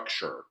a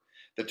structure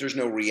that there's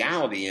no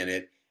reality in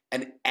it.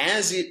 And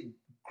as it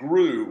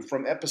grew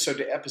from episode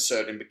to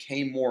episode and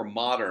became more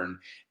modern,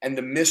 and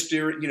the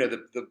mystery,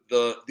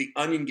 the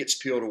onion gets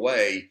peeled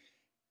away,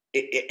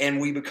 and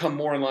we become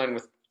more in line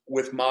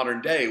with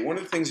modern day. One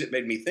of the things it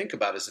made me think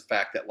about is the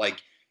fact that,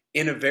 like,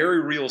 in a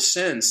very real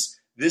sense,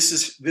 this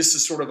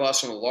is sort of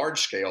us on a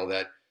large scale,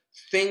 that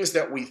things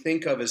that we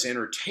think of as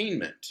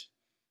entertainment,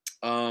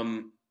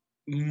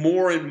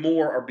 more and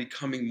more are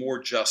becoming more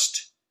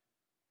just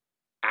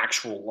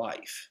actual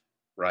life,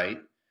 right?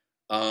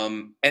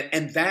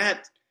 And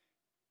that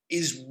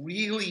is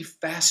really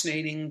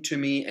fascinating to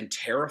me and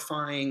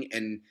terrifying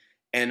and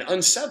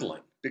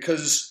unsettling,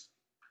 because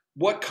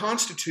what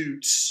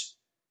constitutes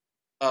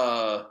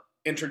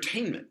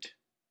entertainment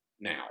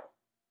now,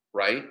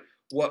 right?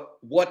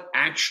 What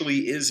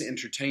actually is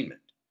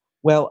entertainment?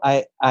 Well,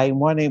 I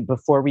want to,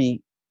 before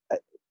we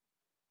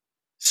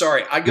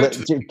sorry, I go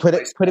to put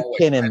a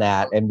pin in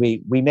that, and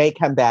we may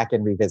come back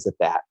and revisit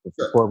that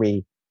before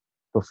we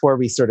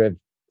sort of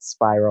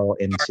spiral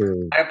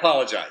into. I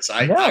apologize.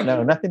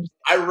 No, nothing.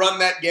 I run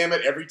that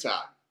gamut every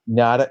time.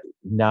 Not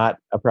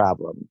a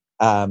problem.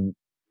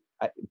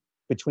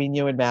 Between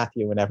you and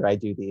Matthew, whenever I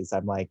do these,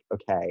 I'm like,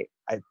 okay,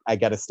 I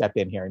got to step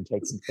in here and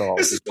take control.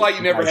 This is why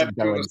you never have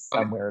two of us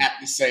somewhere at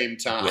the same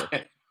time.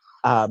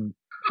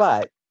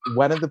 But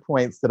one of the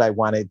points that I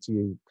wanted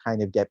to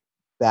kind of get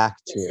back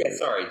to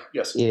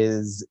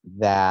is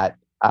that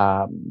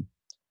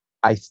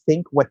I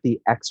think what the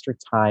extra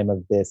time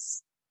of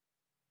this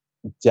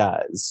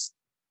does,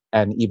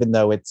 and even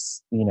though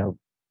it's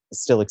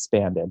still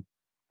expanded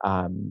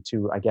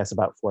to, I guess,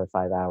 about 4 or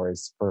 5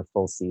 hours for a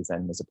full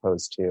season, as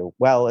opposed to,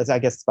 well, I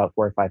guess it's about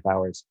 4 or 5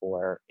 hours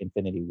for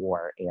Infinity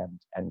War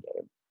and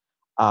Endgame,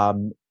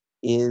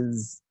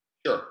 is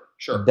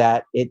sure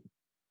that it.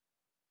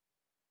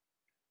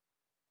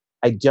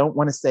 I don't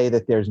want to say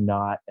that there's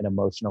not an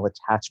emotional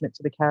attachment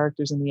to the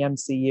characters in the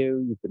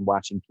MCU. You've been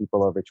watching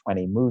people over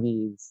 20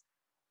 movies.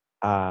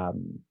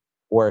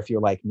 Or if you're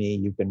like me,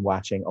 you've been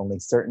watching only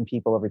certain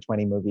people over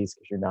 20 movies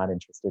because you're not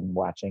interested in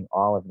watching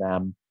all of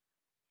them.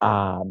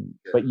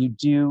 But you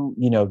do,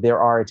 there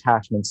are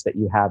attachments that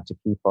you have to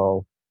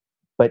people.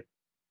 But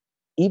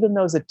even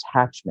those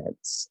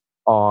attachments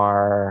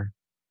are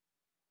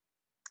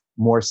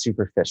more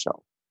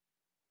superficial.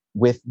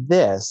 With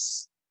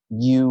this,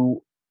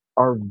 you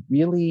are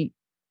really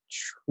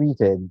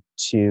treated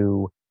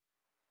to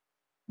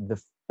the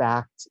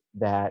fact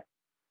that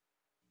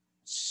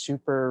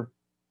super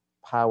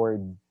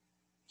powered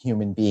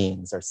human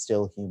beings are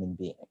still human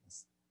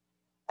beings,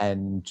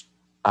 and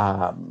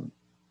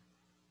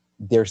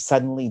they're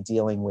suddenly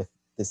dealing with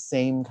the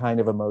same kind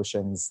of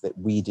emotions that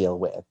we deal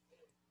with.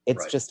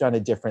 It's just on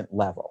a different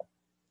level,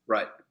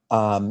 right?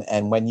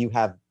 And when you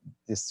have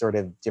this sort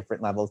of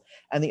different levels,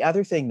 and the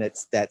other thing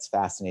that's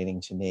fascinating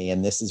to me,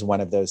 and this is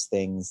one of those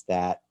things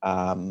that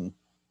how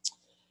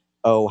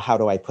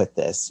do I put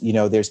this?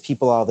 There's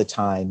people all the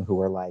time who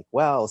are like,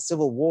 well,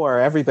 Civil War,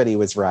 everybody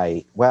was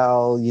right.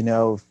 Well,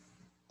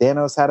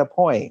 Thanos had a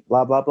point,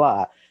 blah, blah,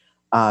 blah.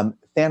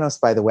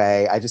 Thanos, by the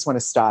way, I just want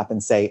to stop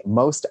and say,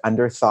 most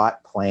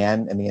underthought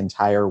plan in the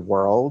entire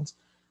world.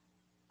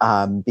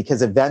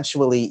 Because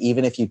eventually,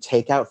 even if you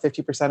take out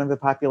 50% of the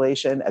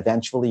population,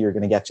 eventually you're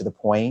going to get to the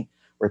point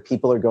where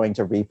people are going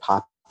to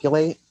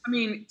repopulate.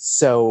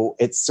 So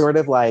it's sort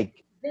of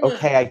like,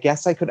 okay, I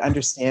guess I could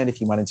understand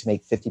if you wanted to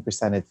make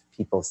 50% of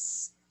people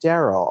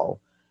sterile,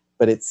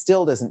 but it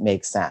still doesn't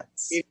make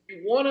sense. If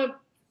you want to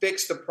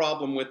fix the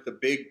problem with the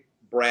big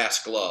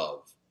brass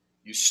glove,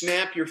 you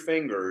snap your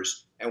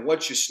fingers, and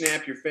what you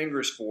snap your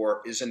fingers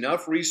for is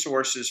enough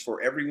resources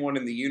for everyone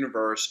in the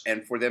universe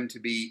and for them to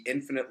be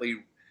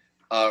infinitely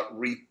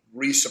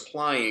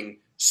resupplying,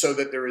 so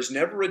that there is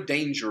never a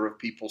danger of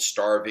people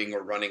starving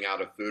or running out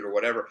of food or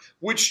whatever,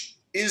 which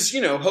is,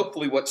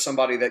 hopefully what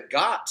somebody that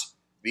got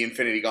the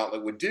Infinity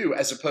Gauntlet would do,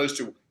 as opposed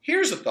to,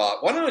 here's a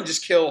thought, why don't I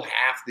just kill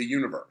half the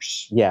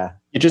universe? Yeah.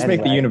 You just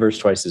make the universe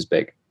twice as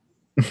big.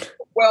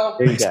 Well,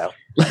 there you go.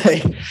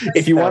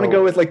 If you want to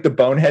go with like the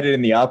boneheaded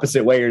in the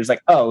opposite way, you're just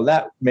like, oh,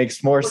 that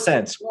makes more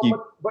sense.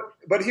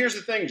 But here's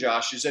the thing,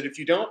 Josh, is that if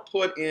you don't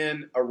put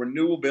in a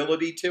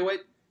renewability to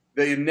it,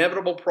 the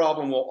inevitable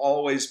problem will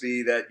always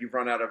be that you've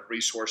run out of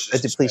resources.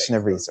 A depletion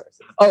of resources.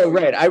 Oh,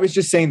 right. I was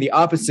just saying the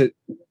opposite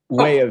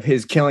way of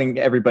his killing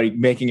everybody,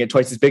 making it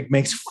twice as big,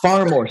 makes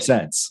far more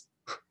sense.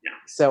 Yeah.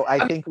 So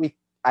I think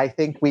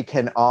we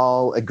can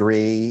all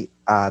agree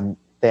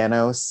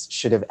Thanos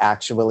should have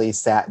actually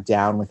sat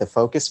down with a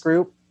focus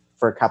group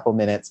for a couple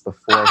minutes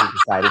before he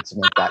decided to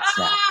make that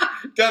snap.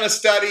 Done a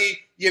study,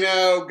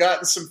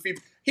 gotten some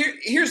feedback.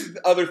 Here's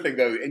the other thing,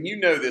 though, and you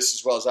know this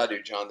as well as I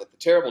do, John, that the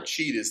terrible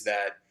cheat is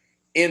that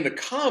in the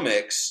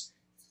comics,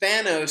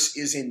 Thanos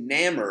is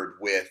enamored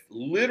with,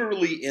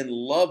 literally in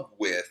love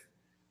with,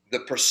 the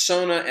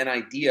persona and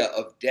idea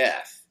of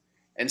death.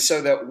 And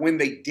so that when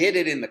they did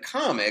it in the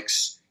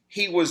comics,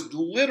 he was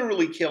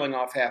literally killing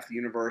off half the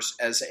universe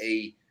as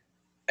a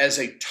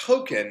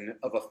token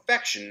of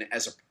affection,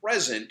 as a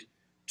present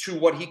to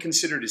what he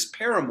considered his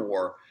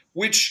paramour,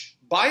 which,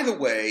 by the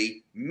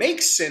way,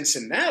 makes sense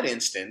in that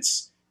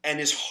instance and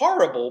is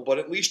horrible, but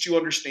at least you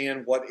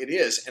understand what it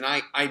is. And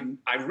I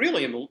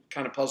really am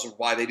kind of puzzled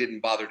why they didn't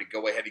bother to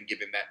go ahead and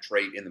give him that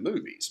trait in the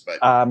movies.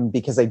 But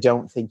because I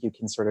don't think you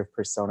can sort of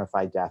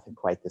personify death in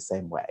quite the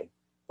same way.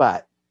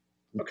 But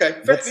okay,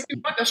 that's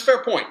a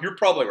fair point. You're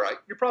probably right.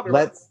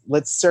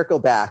 Let's circle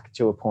back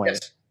to a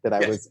point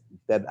yes.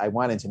 that I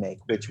wanted to make,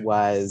 which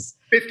was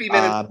 50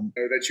 minutes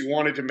that you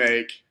wanted to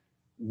make,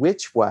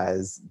 which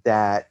was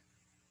that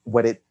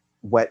what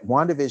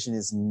WandaVision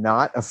is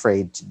not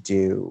afraid to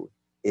do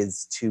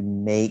is to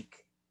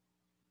make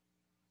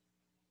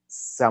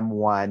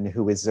someone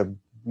who is a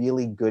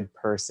really good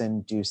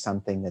person do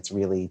something that's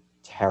really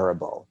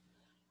terrible.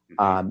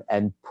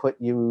 And put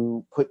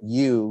you,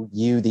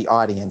 the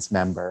audience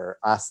member,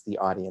 us, the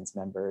audience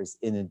members,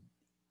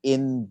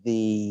 in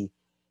the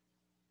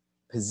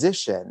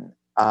position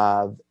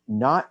of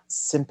not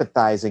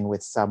sympathizing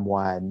with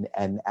someone.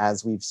 And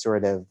as we've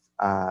sort of,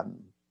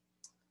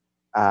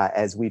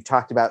 as we've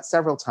talked about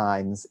several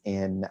times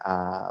in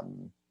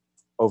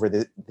over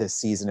the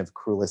season of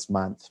Cruelest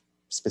Month,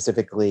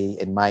 specifically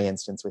in my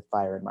instance with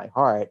Fire in My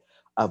Heart,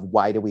 of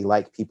why do we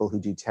like people who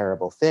do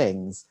terrible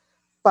things?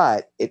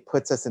 But it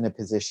puts us in a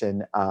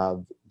position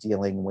of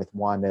dealing with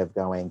Wanda, of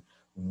going,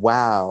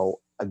 wow,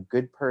 a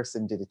good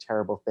person did a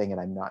terrible thing, and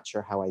I'm not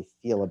sure how I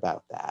feel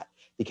about that.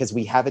 Because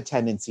we have a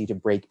tendency to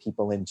break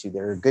people into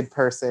they're a good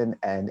person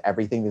and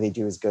everything that they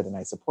do is good and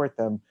I support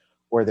them,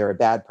 or they're a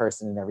bad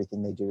person and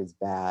everything they do is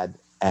bad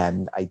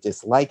and I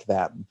dislike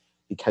them,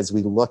 because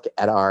we look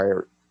at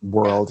our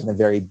world in a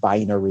very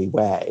binary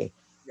way.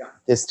 Yeah.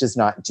 This does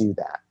not do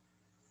that.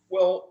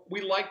 Well,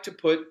 we like to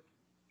put,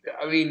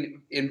 I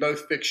mean, in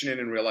both fiction and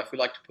in real life, we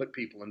like to put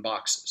people in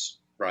boxes,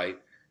 right?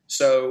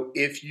 So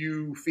if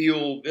you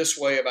feel this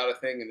way about a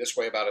thing and this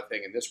way about a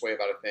thing and this way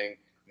about a thing,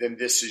 then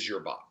this is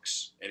your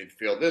box. And if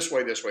you feel this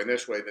way, this way, and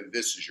this way, then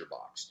this is your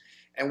box.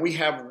 And we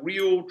have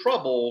real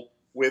trouble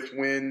with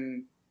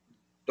when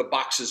the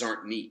boxes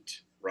aren't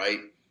neat, right?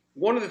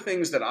 One of the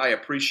things that I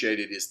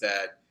appreciated is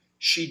that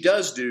she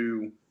does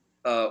do,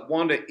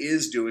 Wanda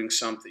is doing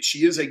something.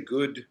 She is a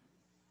good,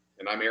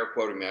 and I'm air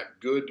quoting that,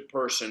 good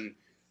person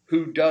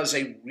who does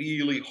a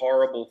really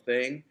horrible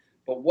thing.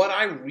 But what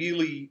I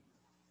really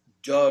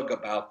dug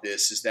about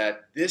this is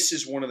that this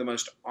is one of the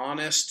most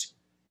honest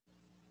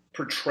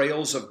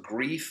portrayals of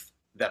grief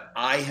that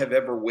I have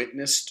ever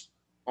witnessed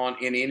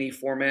in any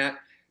format,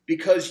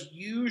 because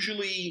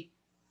usually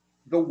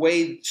the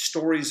way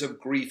stories of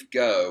grief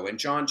go, and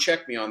John,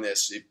 check me on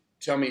this,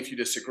 tell me if you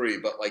disagree,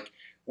 but like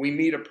we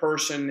meet a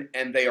person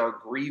and they are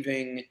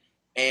grieving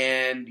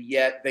and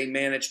yet they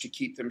manage to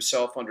keep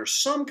themselves under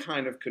some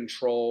kind of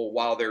control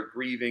while they're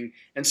grieving,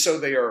 and so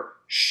they are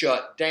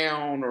shut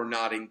down or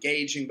not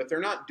engaging, but they're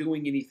not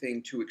doing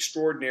anything too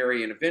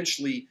extraordinary, and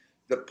eventually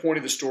the point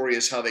of the story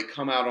is how they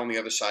come out on the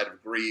other side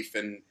of grief,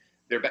 and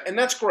and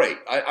that's great.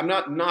 I'm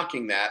not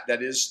knocking that.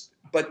 That is,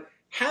 but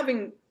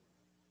having,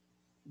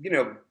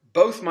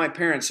 both my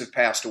parents have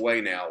passed away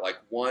now. Like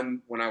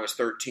one when I was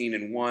 13,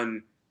 and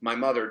one, my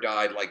mother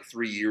died like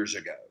 3 years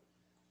ago.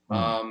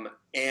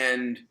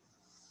 And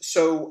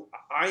so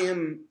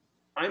I'm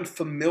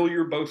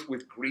familiar both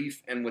with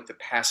grief and with the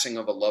passing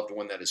of a loved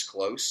one that is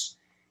close.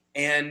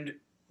 And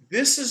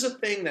this is a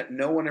thing that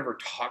no one ever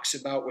talks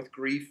about with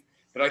grief,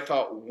 but I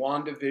thought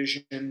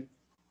WandaVision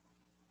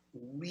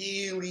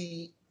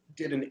really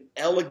did an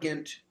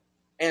elegant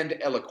and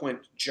eloquent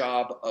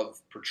job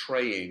of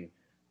portraying,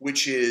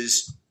 which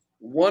is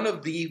one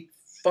of the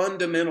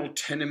fundamental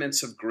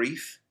tenements of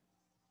grief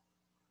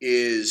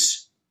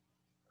is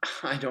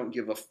I don't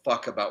give a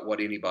fuck about what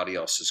anybody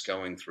else is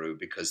going through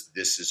because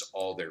this is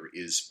all there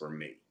is for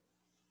me,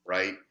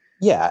 right?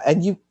 Yeah,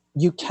 and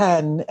you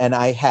can, and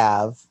I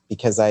have,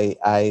 because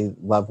I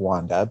love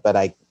Wanda, but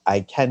I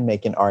can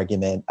make an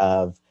argument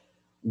of,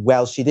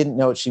 well, she didn't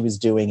know what she was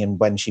doing, and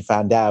when she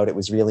found out, it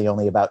was really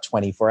only about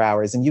 24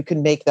 hours. And you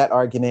can make that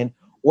argument,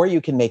 or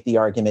you can make the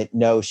argument,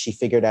 no, she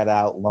figured that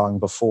out long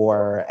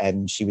before,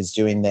 and she was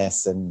doing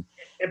this.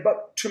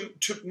 But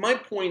to my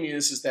point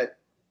is that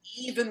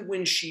even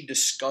when she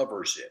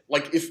discovers it,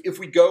 like if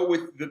we go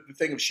with the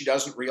thing of she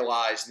doesn't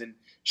realize and then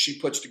she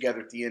puts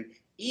together at the end,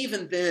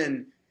 even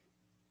then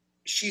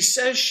she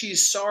says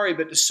she's sorry,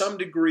 but to some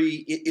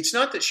degree, it's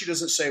not that she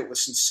doesn't say it with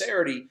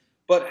sincerity,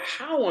 but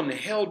how in the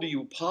hell do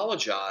you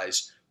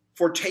apologize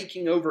for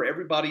taking over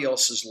everybody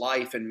else's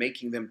life and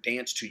making them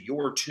dance to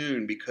your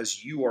tune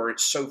because you are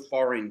so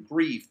far in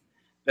grief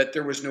that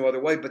there was no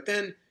other way? But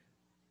then,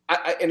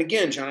 and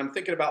again, John, I'm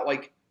thinking about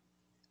like,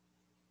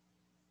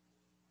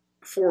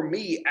 for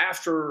me,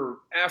 after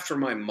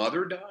my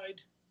mother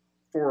died,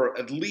 for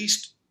at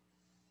least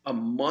a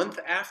month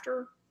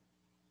after,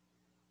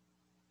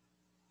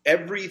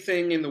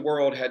 everything in the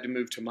world had to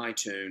move to my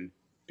tune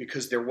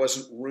because there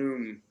wasn't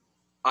room.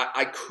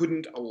 I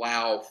couldn't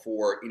allow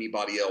for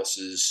anybody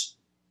else's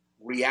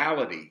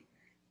reality.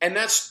 And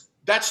that's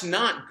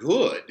not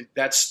good.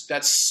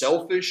 That's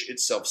selfish.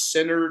 It's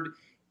self-centered.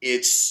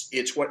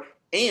 It's what,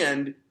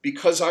 and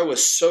because I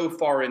was so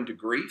far into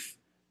grief,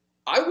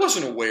 I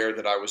wasn't aware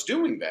that I was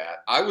doing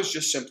that. I was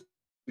just simply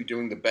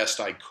doing the best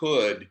I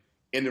could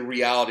in the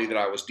reality that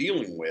I was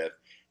dealing with.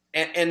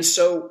 And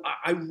so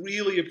I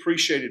really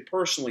appreciated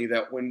personally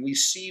that when we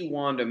see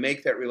Wanda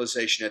make that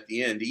realization at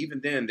the end, even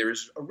then,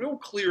 there's a real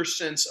clear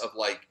sense of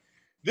like,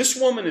 this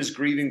woman is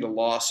grieving the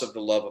loss of the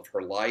love of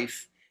her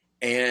life.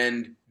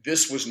 And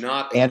this was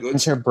not a good...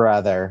 And her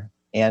brother,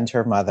 and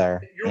her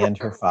mother, You're and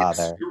right. her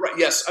father. Yes, you're right.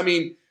 Yes. I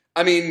think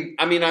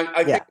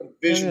the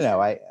vision is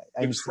a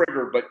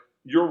trigger, but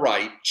you're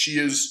right. She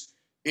is,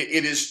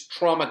 it is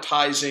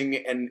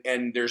traumatizing,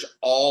 and there's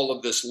all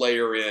of this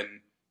layer in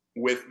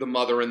with the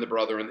mother and the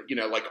brother and,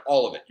 like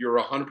all of it. You're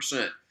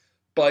 100%.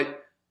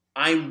 But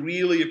I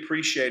really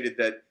appreciated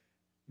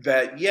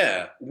that,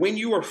 yeah, when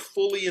you are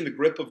fully in the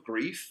grip of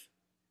grief,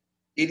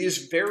 it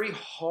is very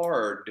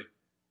hard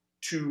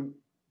to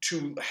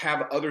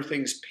have other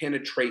things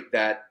penetrate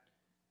that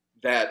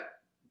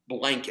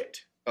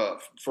blanket,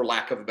 for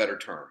lack of a better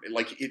term.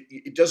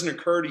 It doesn't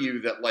occur to you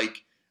that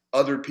like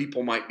other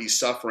people might be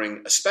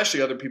suffering,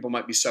 especially other people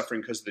might be suffering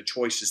because of the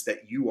choices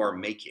that you are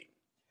making.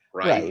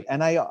 Right.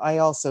 And I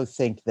also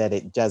think that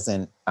it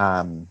doesn't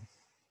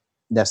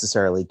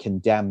necessarily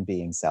condemn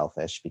being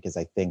selfish, because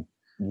I think,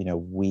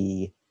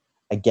 we,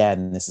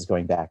 again, this is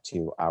going back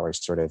to our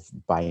sort of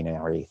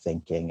binary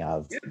thinking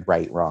of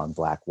right, wrong,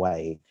 black,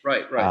 white.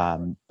 Right.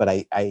 But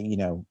I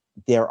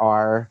there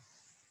are,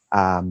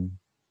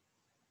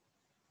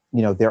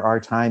 there are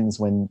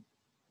times when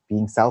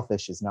being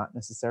selfish is not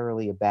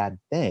necessarily a bad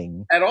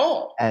thing at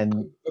all.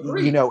 And,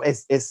 agreed.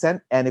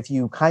 And if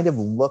you kind of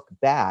look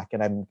back,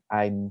 and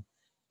I'm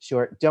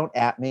sure, don't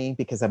at me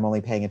because I'm only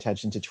paying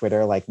attention to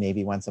Twitter like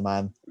maybe once a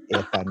month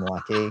if I'm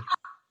lucky.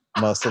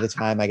 Most of the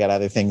time I got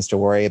other things to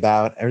worry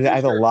about. I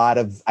have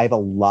a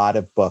lot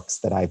of books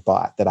that I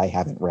bought that I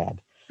haven't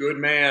read. Good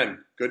man.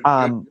 Good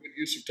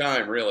use of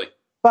time, really.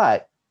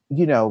 But,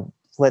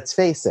 let's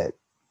face it,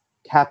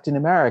 Captain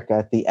America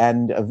at the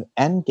end of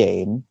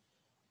Endgame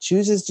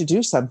chooses to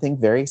do something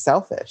very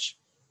selfish.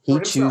 He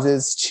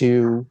chooses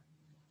to,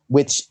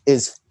 which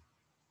is,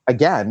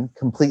 again,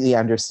 completely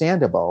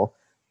understandable,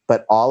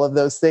 but all of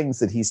those things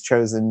that he's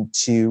chosen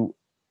to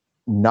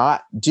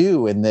not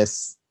do in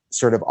this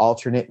sort of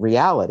alternate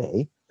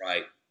reality.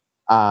 Right.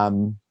 I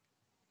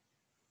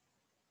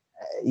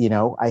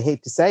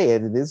hate to say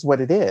it, it is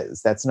what it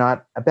is. That's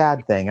not a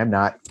bad thing. I'm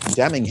not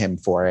condemning him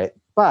for it,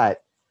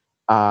 but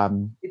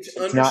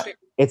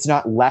it's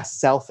not less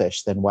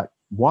selfish than what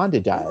Wanda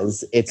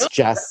does. It's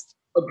just,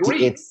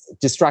 it's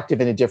destructive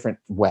in a different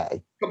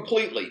way.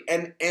 Completely.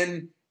 And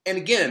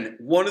again,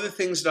 one of the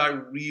things that I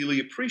really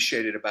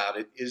appreciated about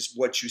it is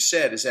what you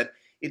said, is that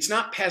it's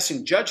not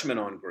passing judgment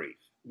on grief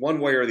one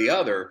way or the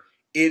other.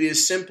 It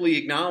is simply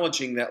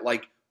acknowledging that,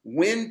 like,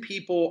 when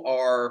people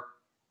are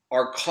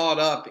caught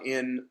up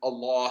in a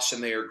loss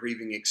and they are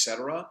grieving,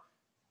 etc.,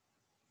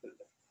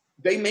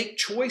 they make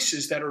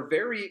choices that are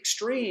very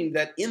extreme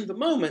that in the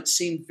moment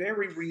seem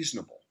very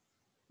reasonable.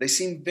 They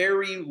seem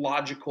very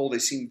logical. They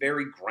seem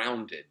very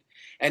grounded.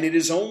 And it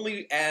is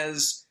only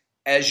as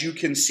you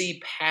can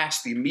see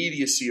past the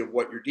immediacy of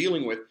what you're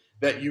dealing with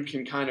that you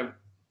can kind of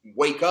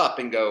wake up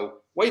and go,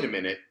 wait a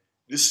minute,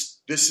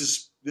 this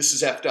is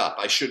effed up.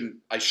 I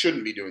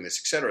shouldn't be doing this,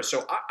 etc.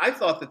 So I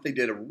thought that they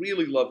did a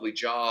really lovely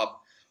job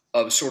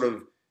of sort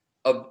of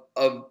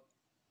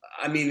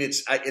I mean,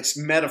 it's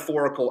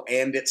metaphorical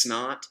and it's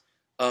not,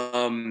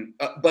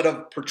 but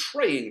of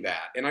portraying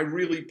that. And I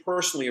really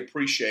personally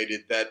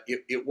appreciated that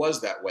it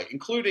was that way,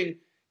 including,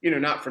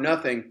 not for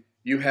nothing,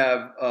 you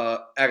have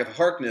Agatha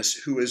Harkness,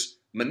 who is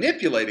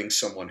manipulating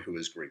someone who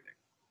is grieving.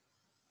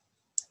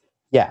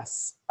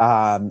 Yes.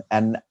 So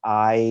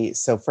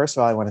first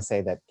of all, I want to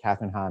say that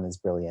Catherine Hahn is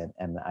brilliant,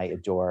 and I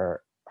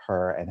adore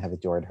her and have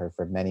adored her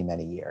for many,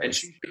 many years. And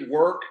she should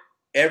work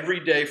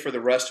every day for the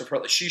rest of her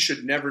life. She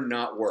should never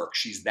not work.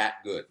 She's that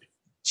good.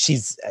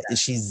 She's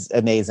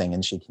amazing,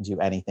 and she can do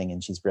anything,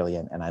 and she's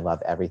brilliant, and I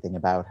love everything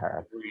about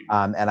her.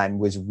 And I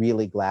was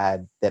really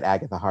glad that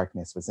Agatha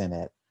Harkness was in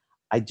it.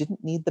 I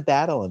didn't need the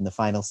battle in the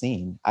final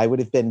scene. I would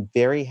have been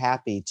very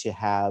happy to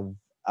have...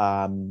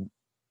 I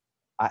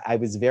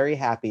was very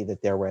happy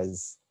that there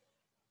was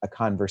a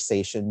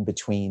conversation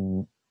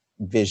between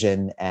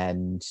Vision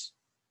and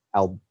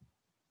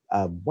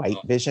White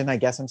Vision, I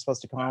guess I'm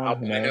supposed to call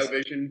him. I know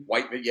Vision,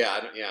 White, yeah.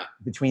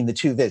 Between the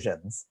two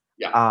Visions.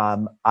 Yeah.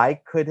 I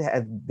could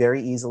have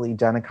very easily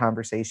done a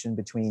conversation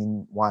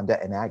between Wanda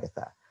and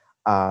Agatha.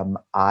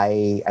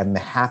 I am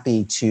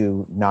happy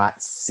to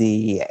not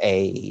see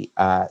a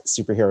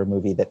superhero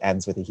movie that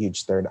ends with a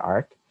huge third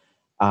arc.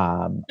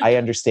 I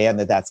understand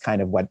that that's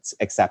kind of what's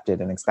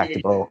accepted and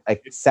acceptable.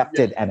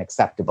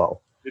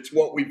 It's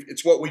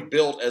what we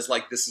built as,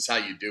 like, this is how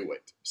you do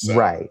it. So.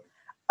 Right.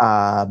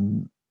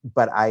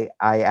 But I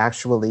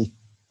actually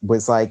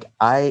was like,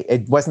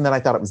 it wasn't that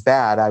I thought it was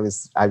bad. I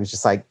was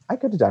just like, I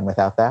could have done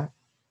without that.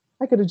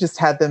 I could have just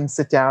had them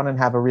sit down and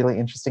have a really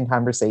interesting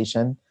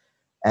conversation.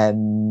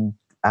 And,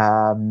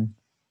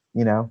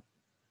 you know,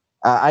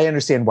 I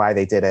understand why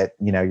they did it.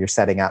 You know, you're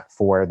setting up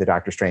for the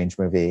Doctor Strange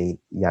movie,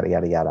 yada,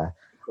 yada, yada.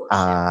 Of course,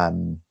 yeah.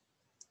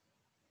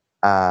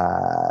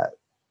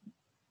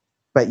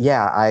 But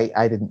yeah,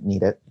 I didn't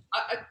need it.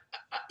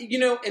 You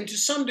know, and to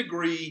some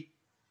degree,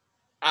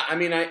 I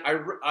mean, I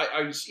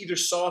either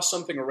saw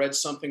something or read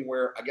something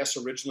where I guess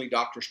originally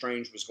Doctor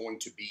Strange was going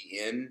to be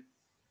in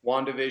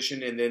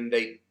WandaVision, and then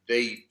they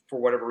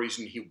for whatever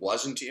reason he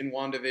wasn't in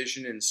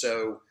WandaVision, and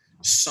so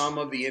some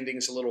of the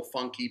ending's a little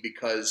funky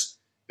because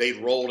they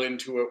rolled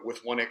into it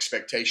with one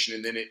expectation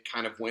and then it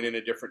kind of went in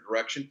a different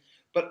direction.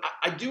 But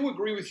I do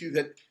agree with you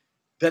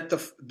that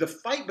the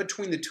fight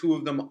between the two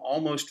of them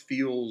almost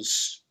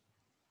feels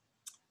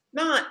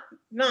not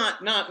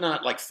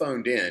like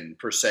phoned in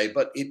per se,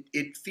 but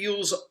it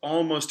feels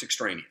almost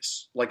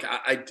extraneous. Like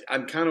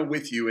I'm kind of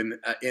with you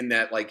in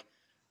that, like,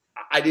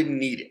 I didn't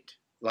need it.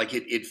 Like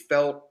it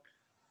felt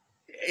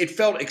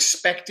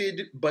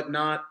expected, but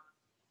not.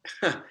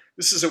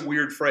 This is a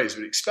weird phrase,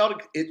 but it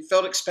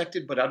felt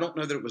expected, but I don't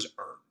know that it was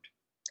earned.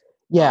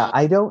 Yeah,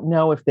 I don't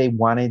know if they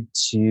wanted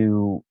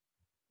to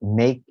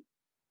make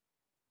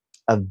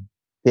a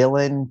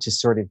villain to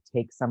sort of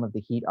take some of the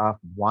heat off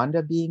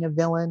Wanda being a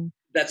villain.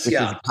 Which is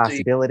a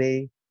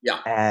possibility. Yeah.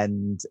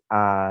 And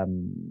I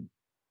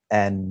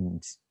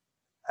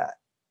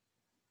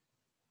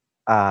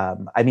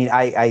mean,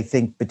 I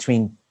think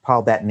between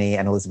Paul Bettany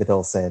and Elizabeth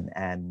Olsen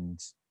and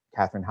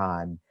Catherine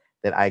Hahn,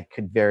 that I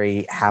could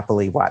very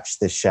happily watch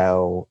the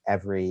show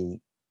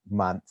every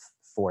month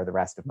for the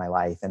rest of my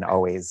life and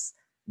always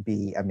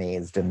be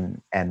amazed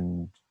and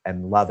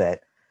love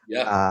it.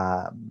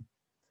 Yeah.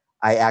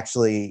 I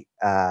actually,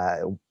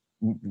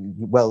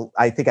 well,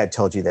 I think I've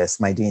told you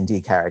this. My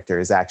D&D character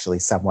is actually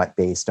somewhat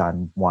based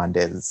on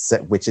Wanda's,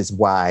 which is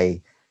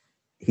why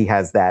he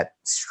has that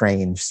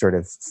strange sort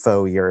of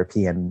faux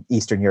European,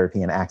 Eastern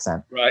European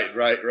accent.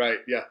 Right.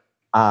 Yeah.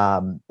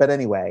 But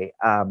anyway,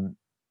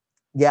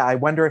 yeah, I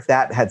wonder if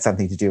that had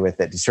something to do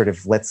with it. To sort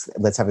of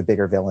let's have a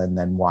bigger villain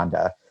than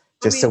Wanda,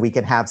 so we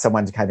can have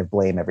someone to kind of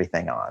blame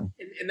everything on.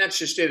 And that's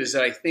just it. Is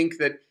that I think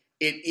that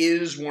it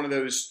is one of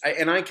those,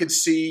 and I could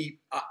see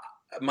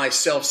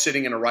myself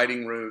sitting in a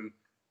writing room.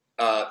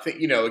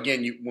 You know,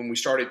 again, when we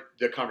started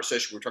the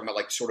conversation, we were talking about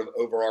like sort of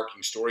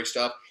overarching story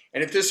stuff.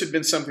 And if this had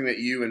been something that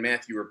you and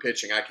Matthew were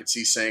pitching, I could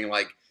see saying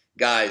like,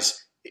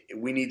 guys,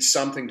 we need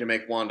something to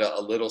make Wanda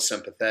a little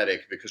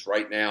sympathetic, because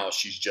right now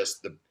she's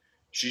just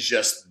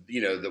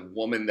you know, the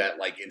woman that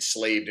like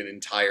enslaved an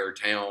entire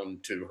town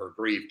to her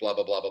grief, blah,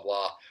 blah, blah, blah,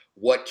 blah.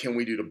 What can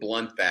we do to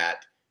blunt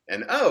that?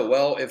 And, oh,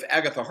 well, if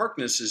Agatha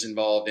Harkness is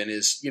involved and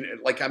is, you know,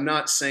 like, I'm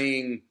not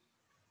saying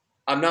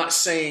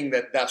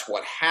that that's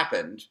what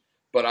happened,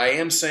 but I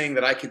am saying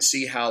that I could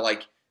see how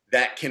like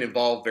that can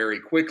evolve very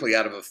quickly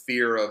out of a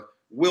fear of,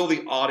 will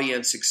the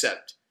audience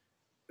accept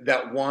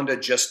that Wanda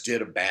just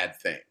did a bad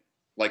thing?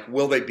 Like,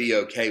 will they be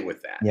okay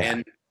with that? Yeah.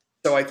 And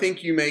so I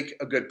think you make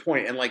a good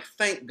point. And like,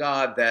 thank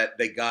God that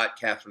they got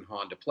Catherine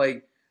Hahn to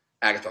play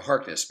Agatha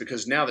Harkness,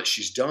 because now that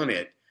she's done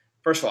it,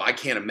 first of all, I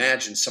can't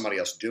imagine somebody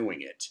else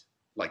doing it.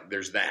 Like,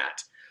 there's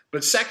that.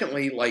 But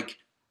secondly, like,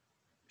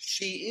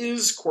 she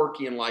is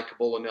quirky and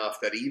likable enough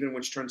that even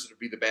when she turns out to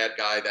be the bad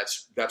guy,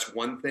 that's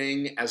one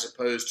thing, as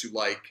opposed to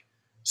like,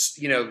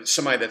 you know,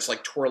 somebody that's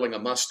like twirling a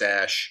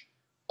mustache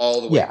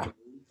all the way through,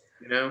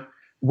 you know?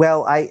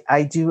 Well, I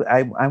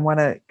want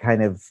to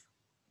kind of,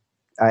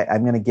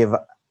 I'm going to give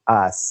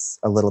us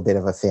a little bit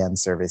of a fan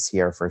service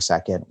here for a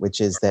second, which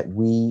is that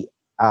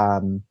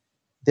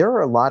there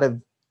are a lot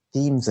of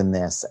themes in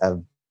this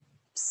of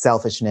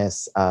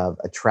selfishness, of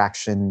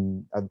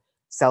attraction, of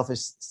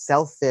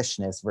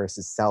selfishness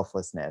versus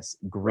selflessness,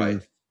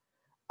 grief,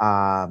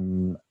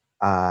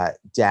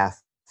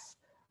 death,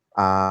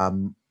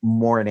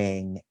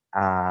 mourning,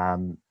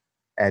 and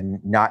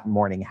not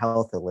mourning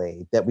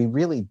healthily, that we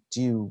really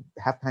do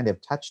have kind of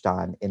touched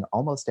on in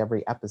almost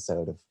every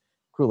episode of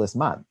Cruelest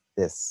Month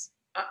this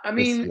year. I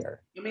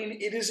mean,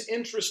 it is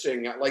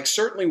interesting. Like,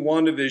 certainly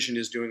WandaVision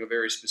is doing a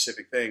very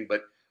specific thing,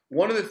 but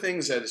one of the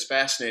things that is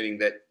fascinating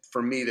that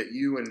for me, that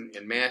you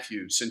and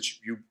Matthew, since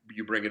you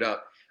bring it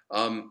up,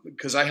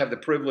 because I have the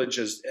privilege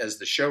as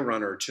the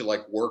showrunner to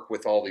like work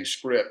with all these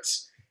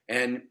scripts,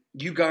 and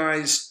you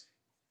guys,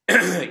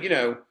 you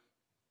know,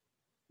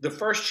 the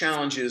first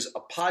challenge is a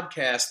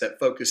podcast that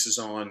focuses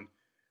on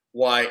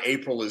why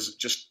April is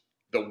just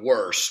the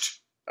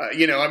worst.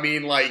 You know, I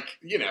mean, like,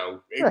 you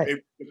know,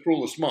 the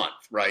cruelest month,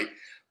 right?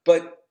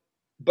 But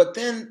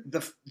then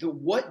the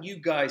what you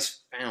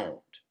guys found,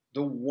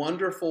 the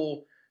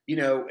wonderful, you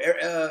know,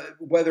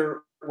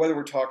 whether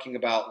we're talking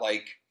about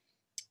like,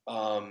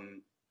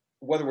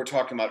 whether we're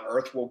talking about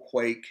Earth Will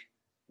Quake,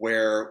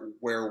 where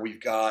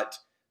we've got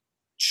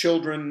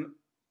children,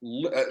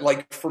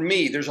 like for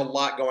me, there's a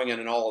lot going on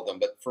in all of them,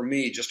 but for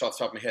me, just off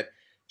the top of my head,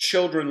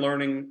 children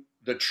learning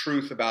the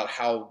truth about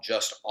how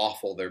just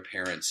awful their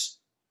parents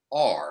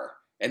are.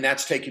 And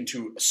that's taken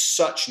to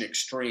such an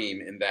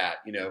extreme in that,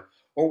 you know,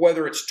 or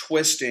whether it's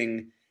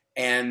Twisting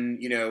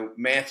and, you know,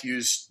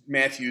 Matthew's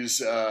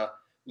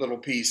little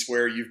piece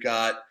where you've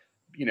got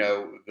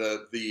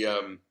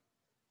the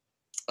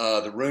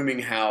rooming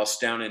house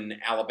down in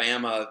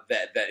Alabama,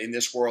 that in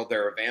this world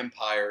there are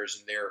vampires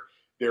and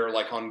they're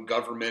like on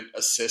government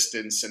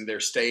assistance and they're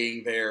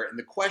staying there. And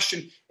the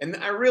question, and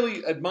I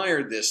really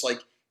admired this, like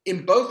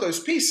in both those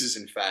pieces,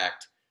 in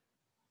fact,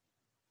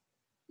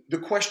 the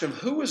question of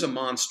who is a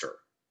monster?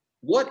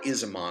 What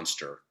is a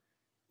monster?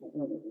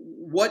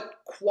 What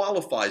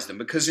qualifies them?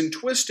 Because in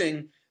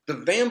Twisting, the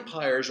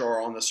vampires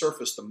are on the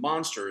surface, the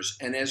monsters.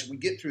 And as we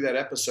get through that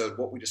episode,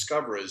 what we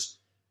discover is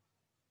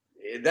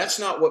that's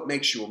not what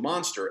makes you a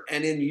monster.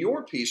 And in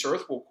your piece,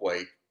 Earth Will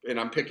Quake, and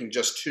I'm picking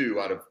just two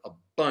out of a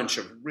bunch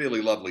of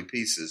really lovely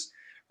pieces.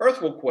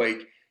 Earth Will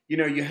Quake,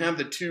 you have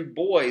the two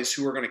boys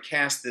who are going to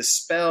cast this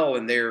spell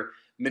and they're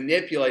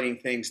manipulating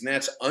things, and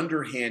that's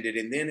underhanded.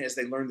 And then as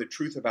they learn the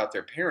truth about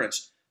their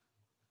parents,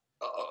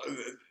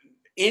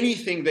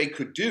 anything they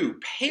could do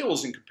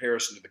pales in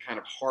comparison to the kind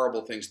of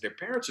horrible things their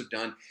parents have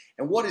done.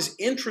 And what is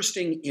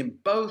interesting in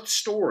both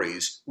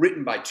stories,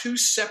 written by two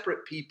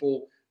separate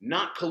people,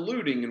 not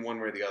colluding in one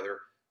way or the other,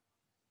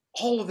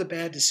 all of the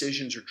bad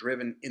decisions are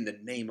driven in the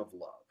name of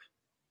love.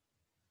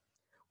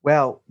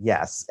 Well,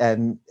 yes.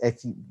 And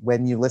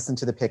when you listen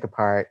to the pick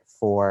apart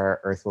for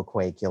Earth Will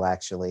Quake,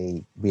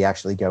 we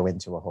actually go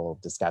into a whole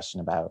discussion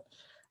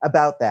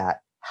about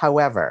that.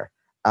 However,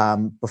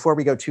 before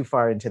we go too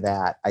far into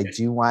that, I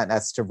do want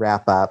us to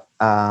wrap up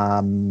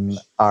our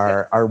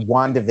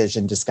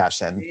WandaVision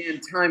discussion.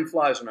 And time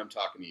flies when I'm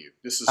talking to you.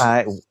 This is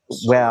I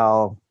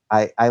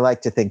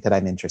like to think that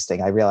I'm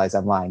interesting. I realize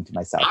I'm lying to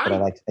myself, but I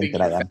like to think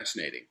that I am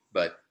fascinating.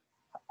 But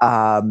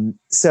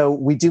so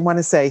we do want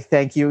to say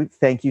thank you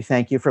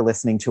for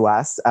listening to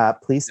us.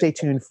 Please stay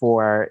tuned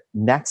for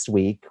next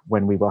week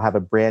when we will have a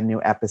brand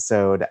new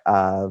episode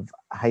of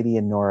Heidi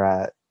and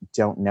Nora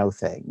Don't Know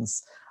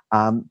Things.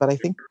 But I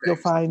think you'll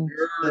find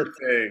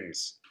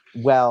things.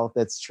 Well,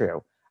 that's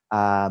true.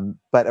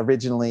 But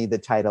originally the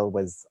title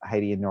was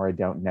Heidi and Nora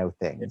Don't Know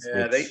Things,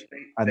 which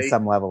on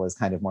some level is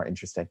kind of more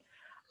interesting.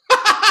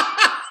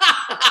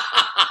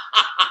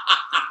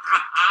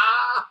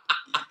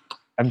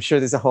 I'm sure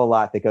there's a whole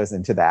lot that goes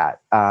into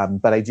that.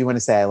 But I do want to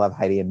say I love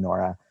Heidi and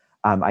Nora.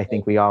 I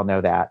think we all know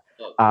that.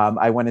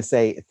 I want to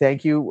say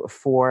thank you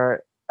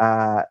for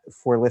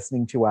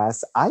listening to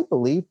us. I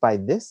believe by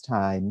this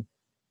time,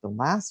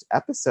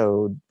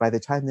 by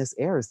the time this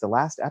airs, the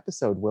last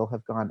episode will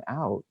have gone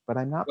out, but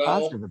I'm not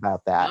positive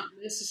about that. Not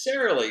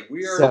necessarily.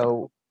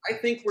 I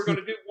think we're going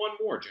to do one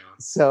more, John.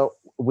 So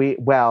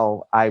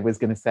I was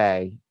going to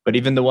say. But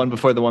even the one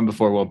before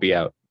won't be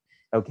out.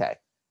 Okay.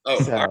 Oh,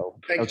 right.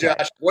 Thank you,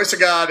 Josh. Voice of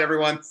God,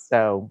 everyone.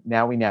 So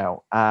now we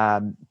know.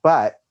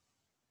 But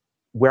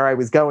where I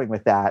was going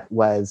with that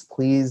was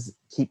please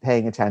keep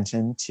paying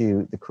attention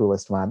to The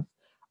Cruelest Month,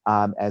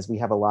 as we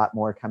have a lot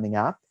more coming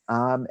up.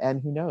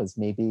 And who knows,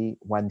 maybe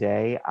one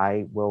day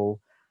I will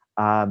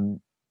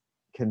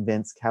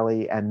convince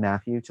Kelly and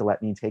Matthew to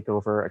let me take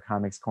over a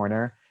comics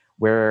corner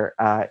where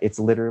it's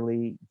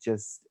literally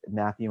just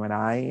Matthew and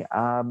I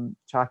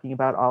talking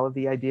about all of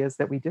the ideas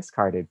that we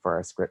discarded for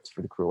our scripts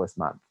for The Cruelest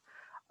Month.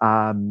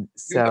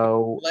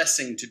 So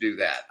blessing to do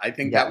that. I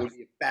think that would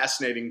be a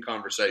fascinating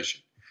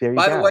conversation.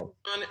 By the way,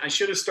 John, I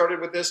should have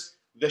started with this.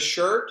 The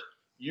shirt,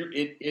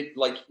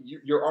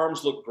 your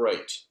arms look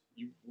great.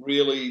 You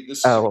really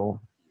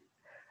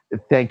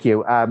Thank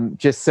you.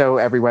 Just so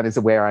everyone is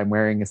aware, I'm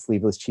wearing a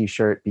sleeveless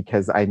T-shirt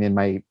because I'm in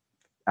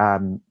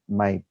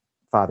my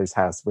father's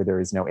house where there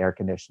is no air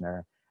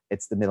conditioner.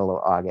 It's the middle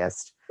of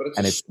August,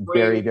 and it's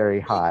very, very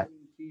hot.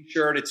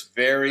 T-shirt. It's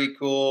very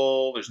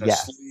cool. There's no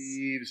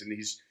sleeves, and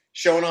he's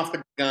showing off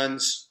the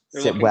guns.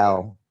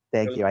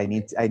 Thank you. I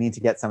need to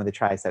get some of the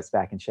triceps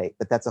back in shape,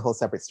 but that's a whole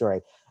separate story.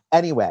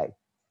 Anyway,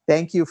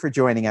 thank you for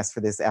joining us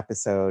for this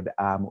episode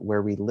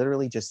where we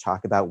literally just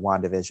talk about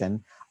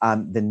WandaVision.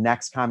 The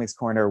next Comics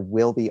Corner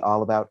will be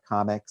all about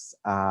comics,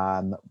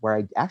 where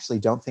I actually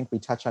don't think we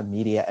touch on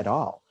media at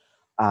all.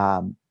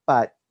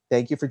 But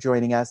thank you for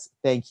joining us.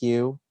 Thank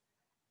you,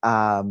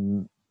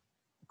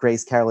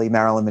 Grace Kelly,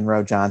 Marilyn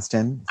Monroe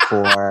Johnston,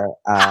 for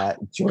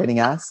joining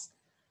us.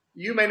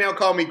 You may now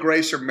call me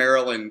Grace or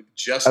Marilyn.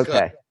 Just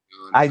okay.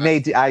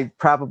 I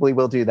probably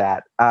will do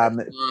that.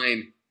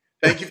 Fine.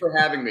 Thank you for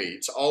having me.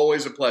 It's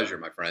always a pleasure,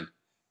 my friend.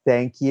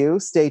 Thank you.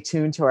 Stay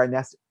tuned to our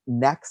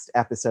next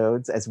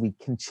episodes as we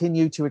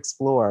continue to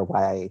explore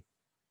why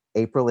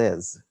April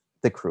is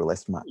the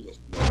cruelest month.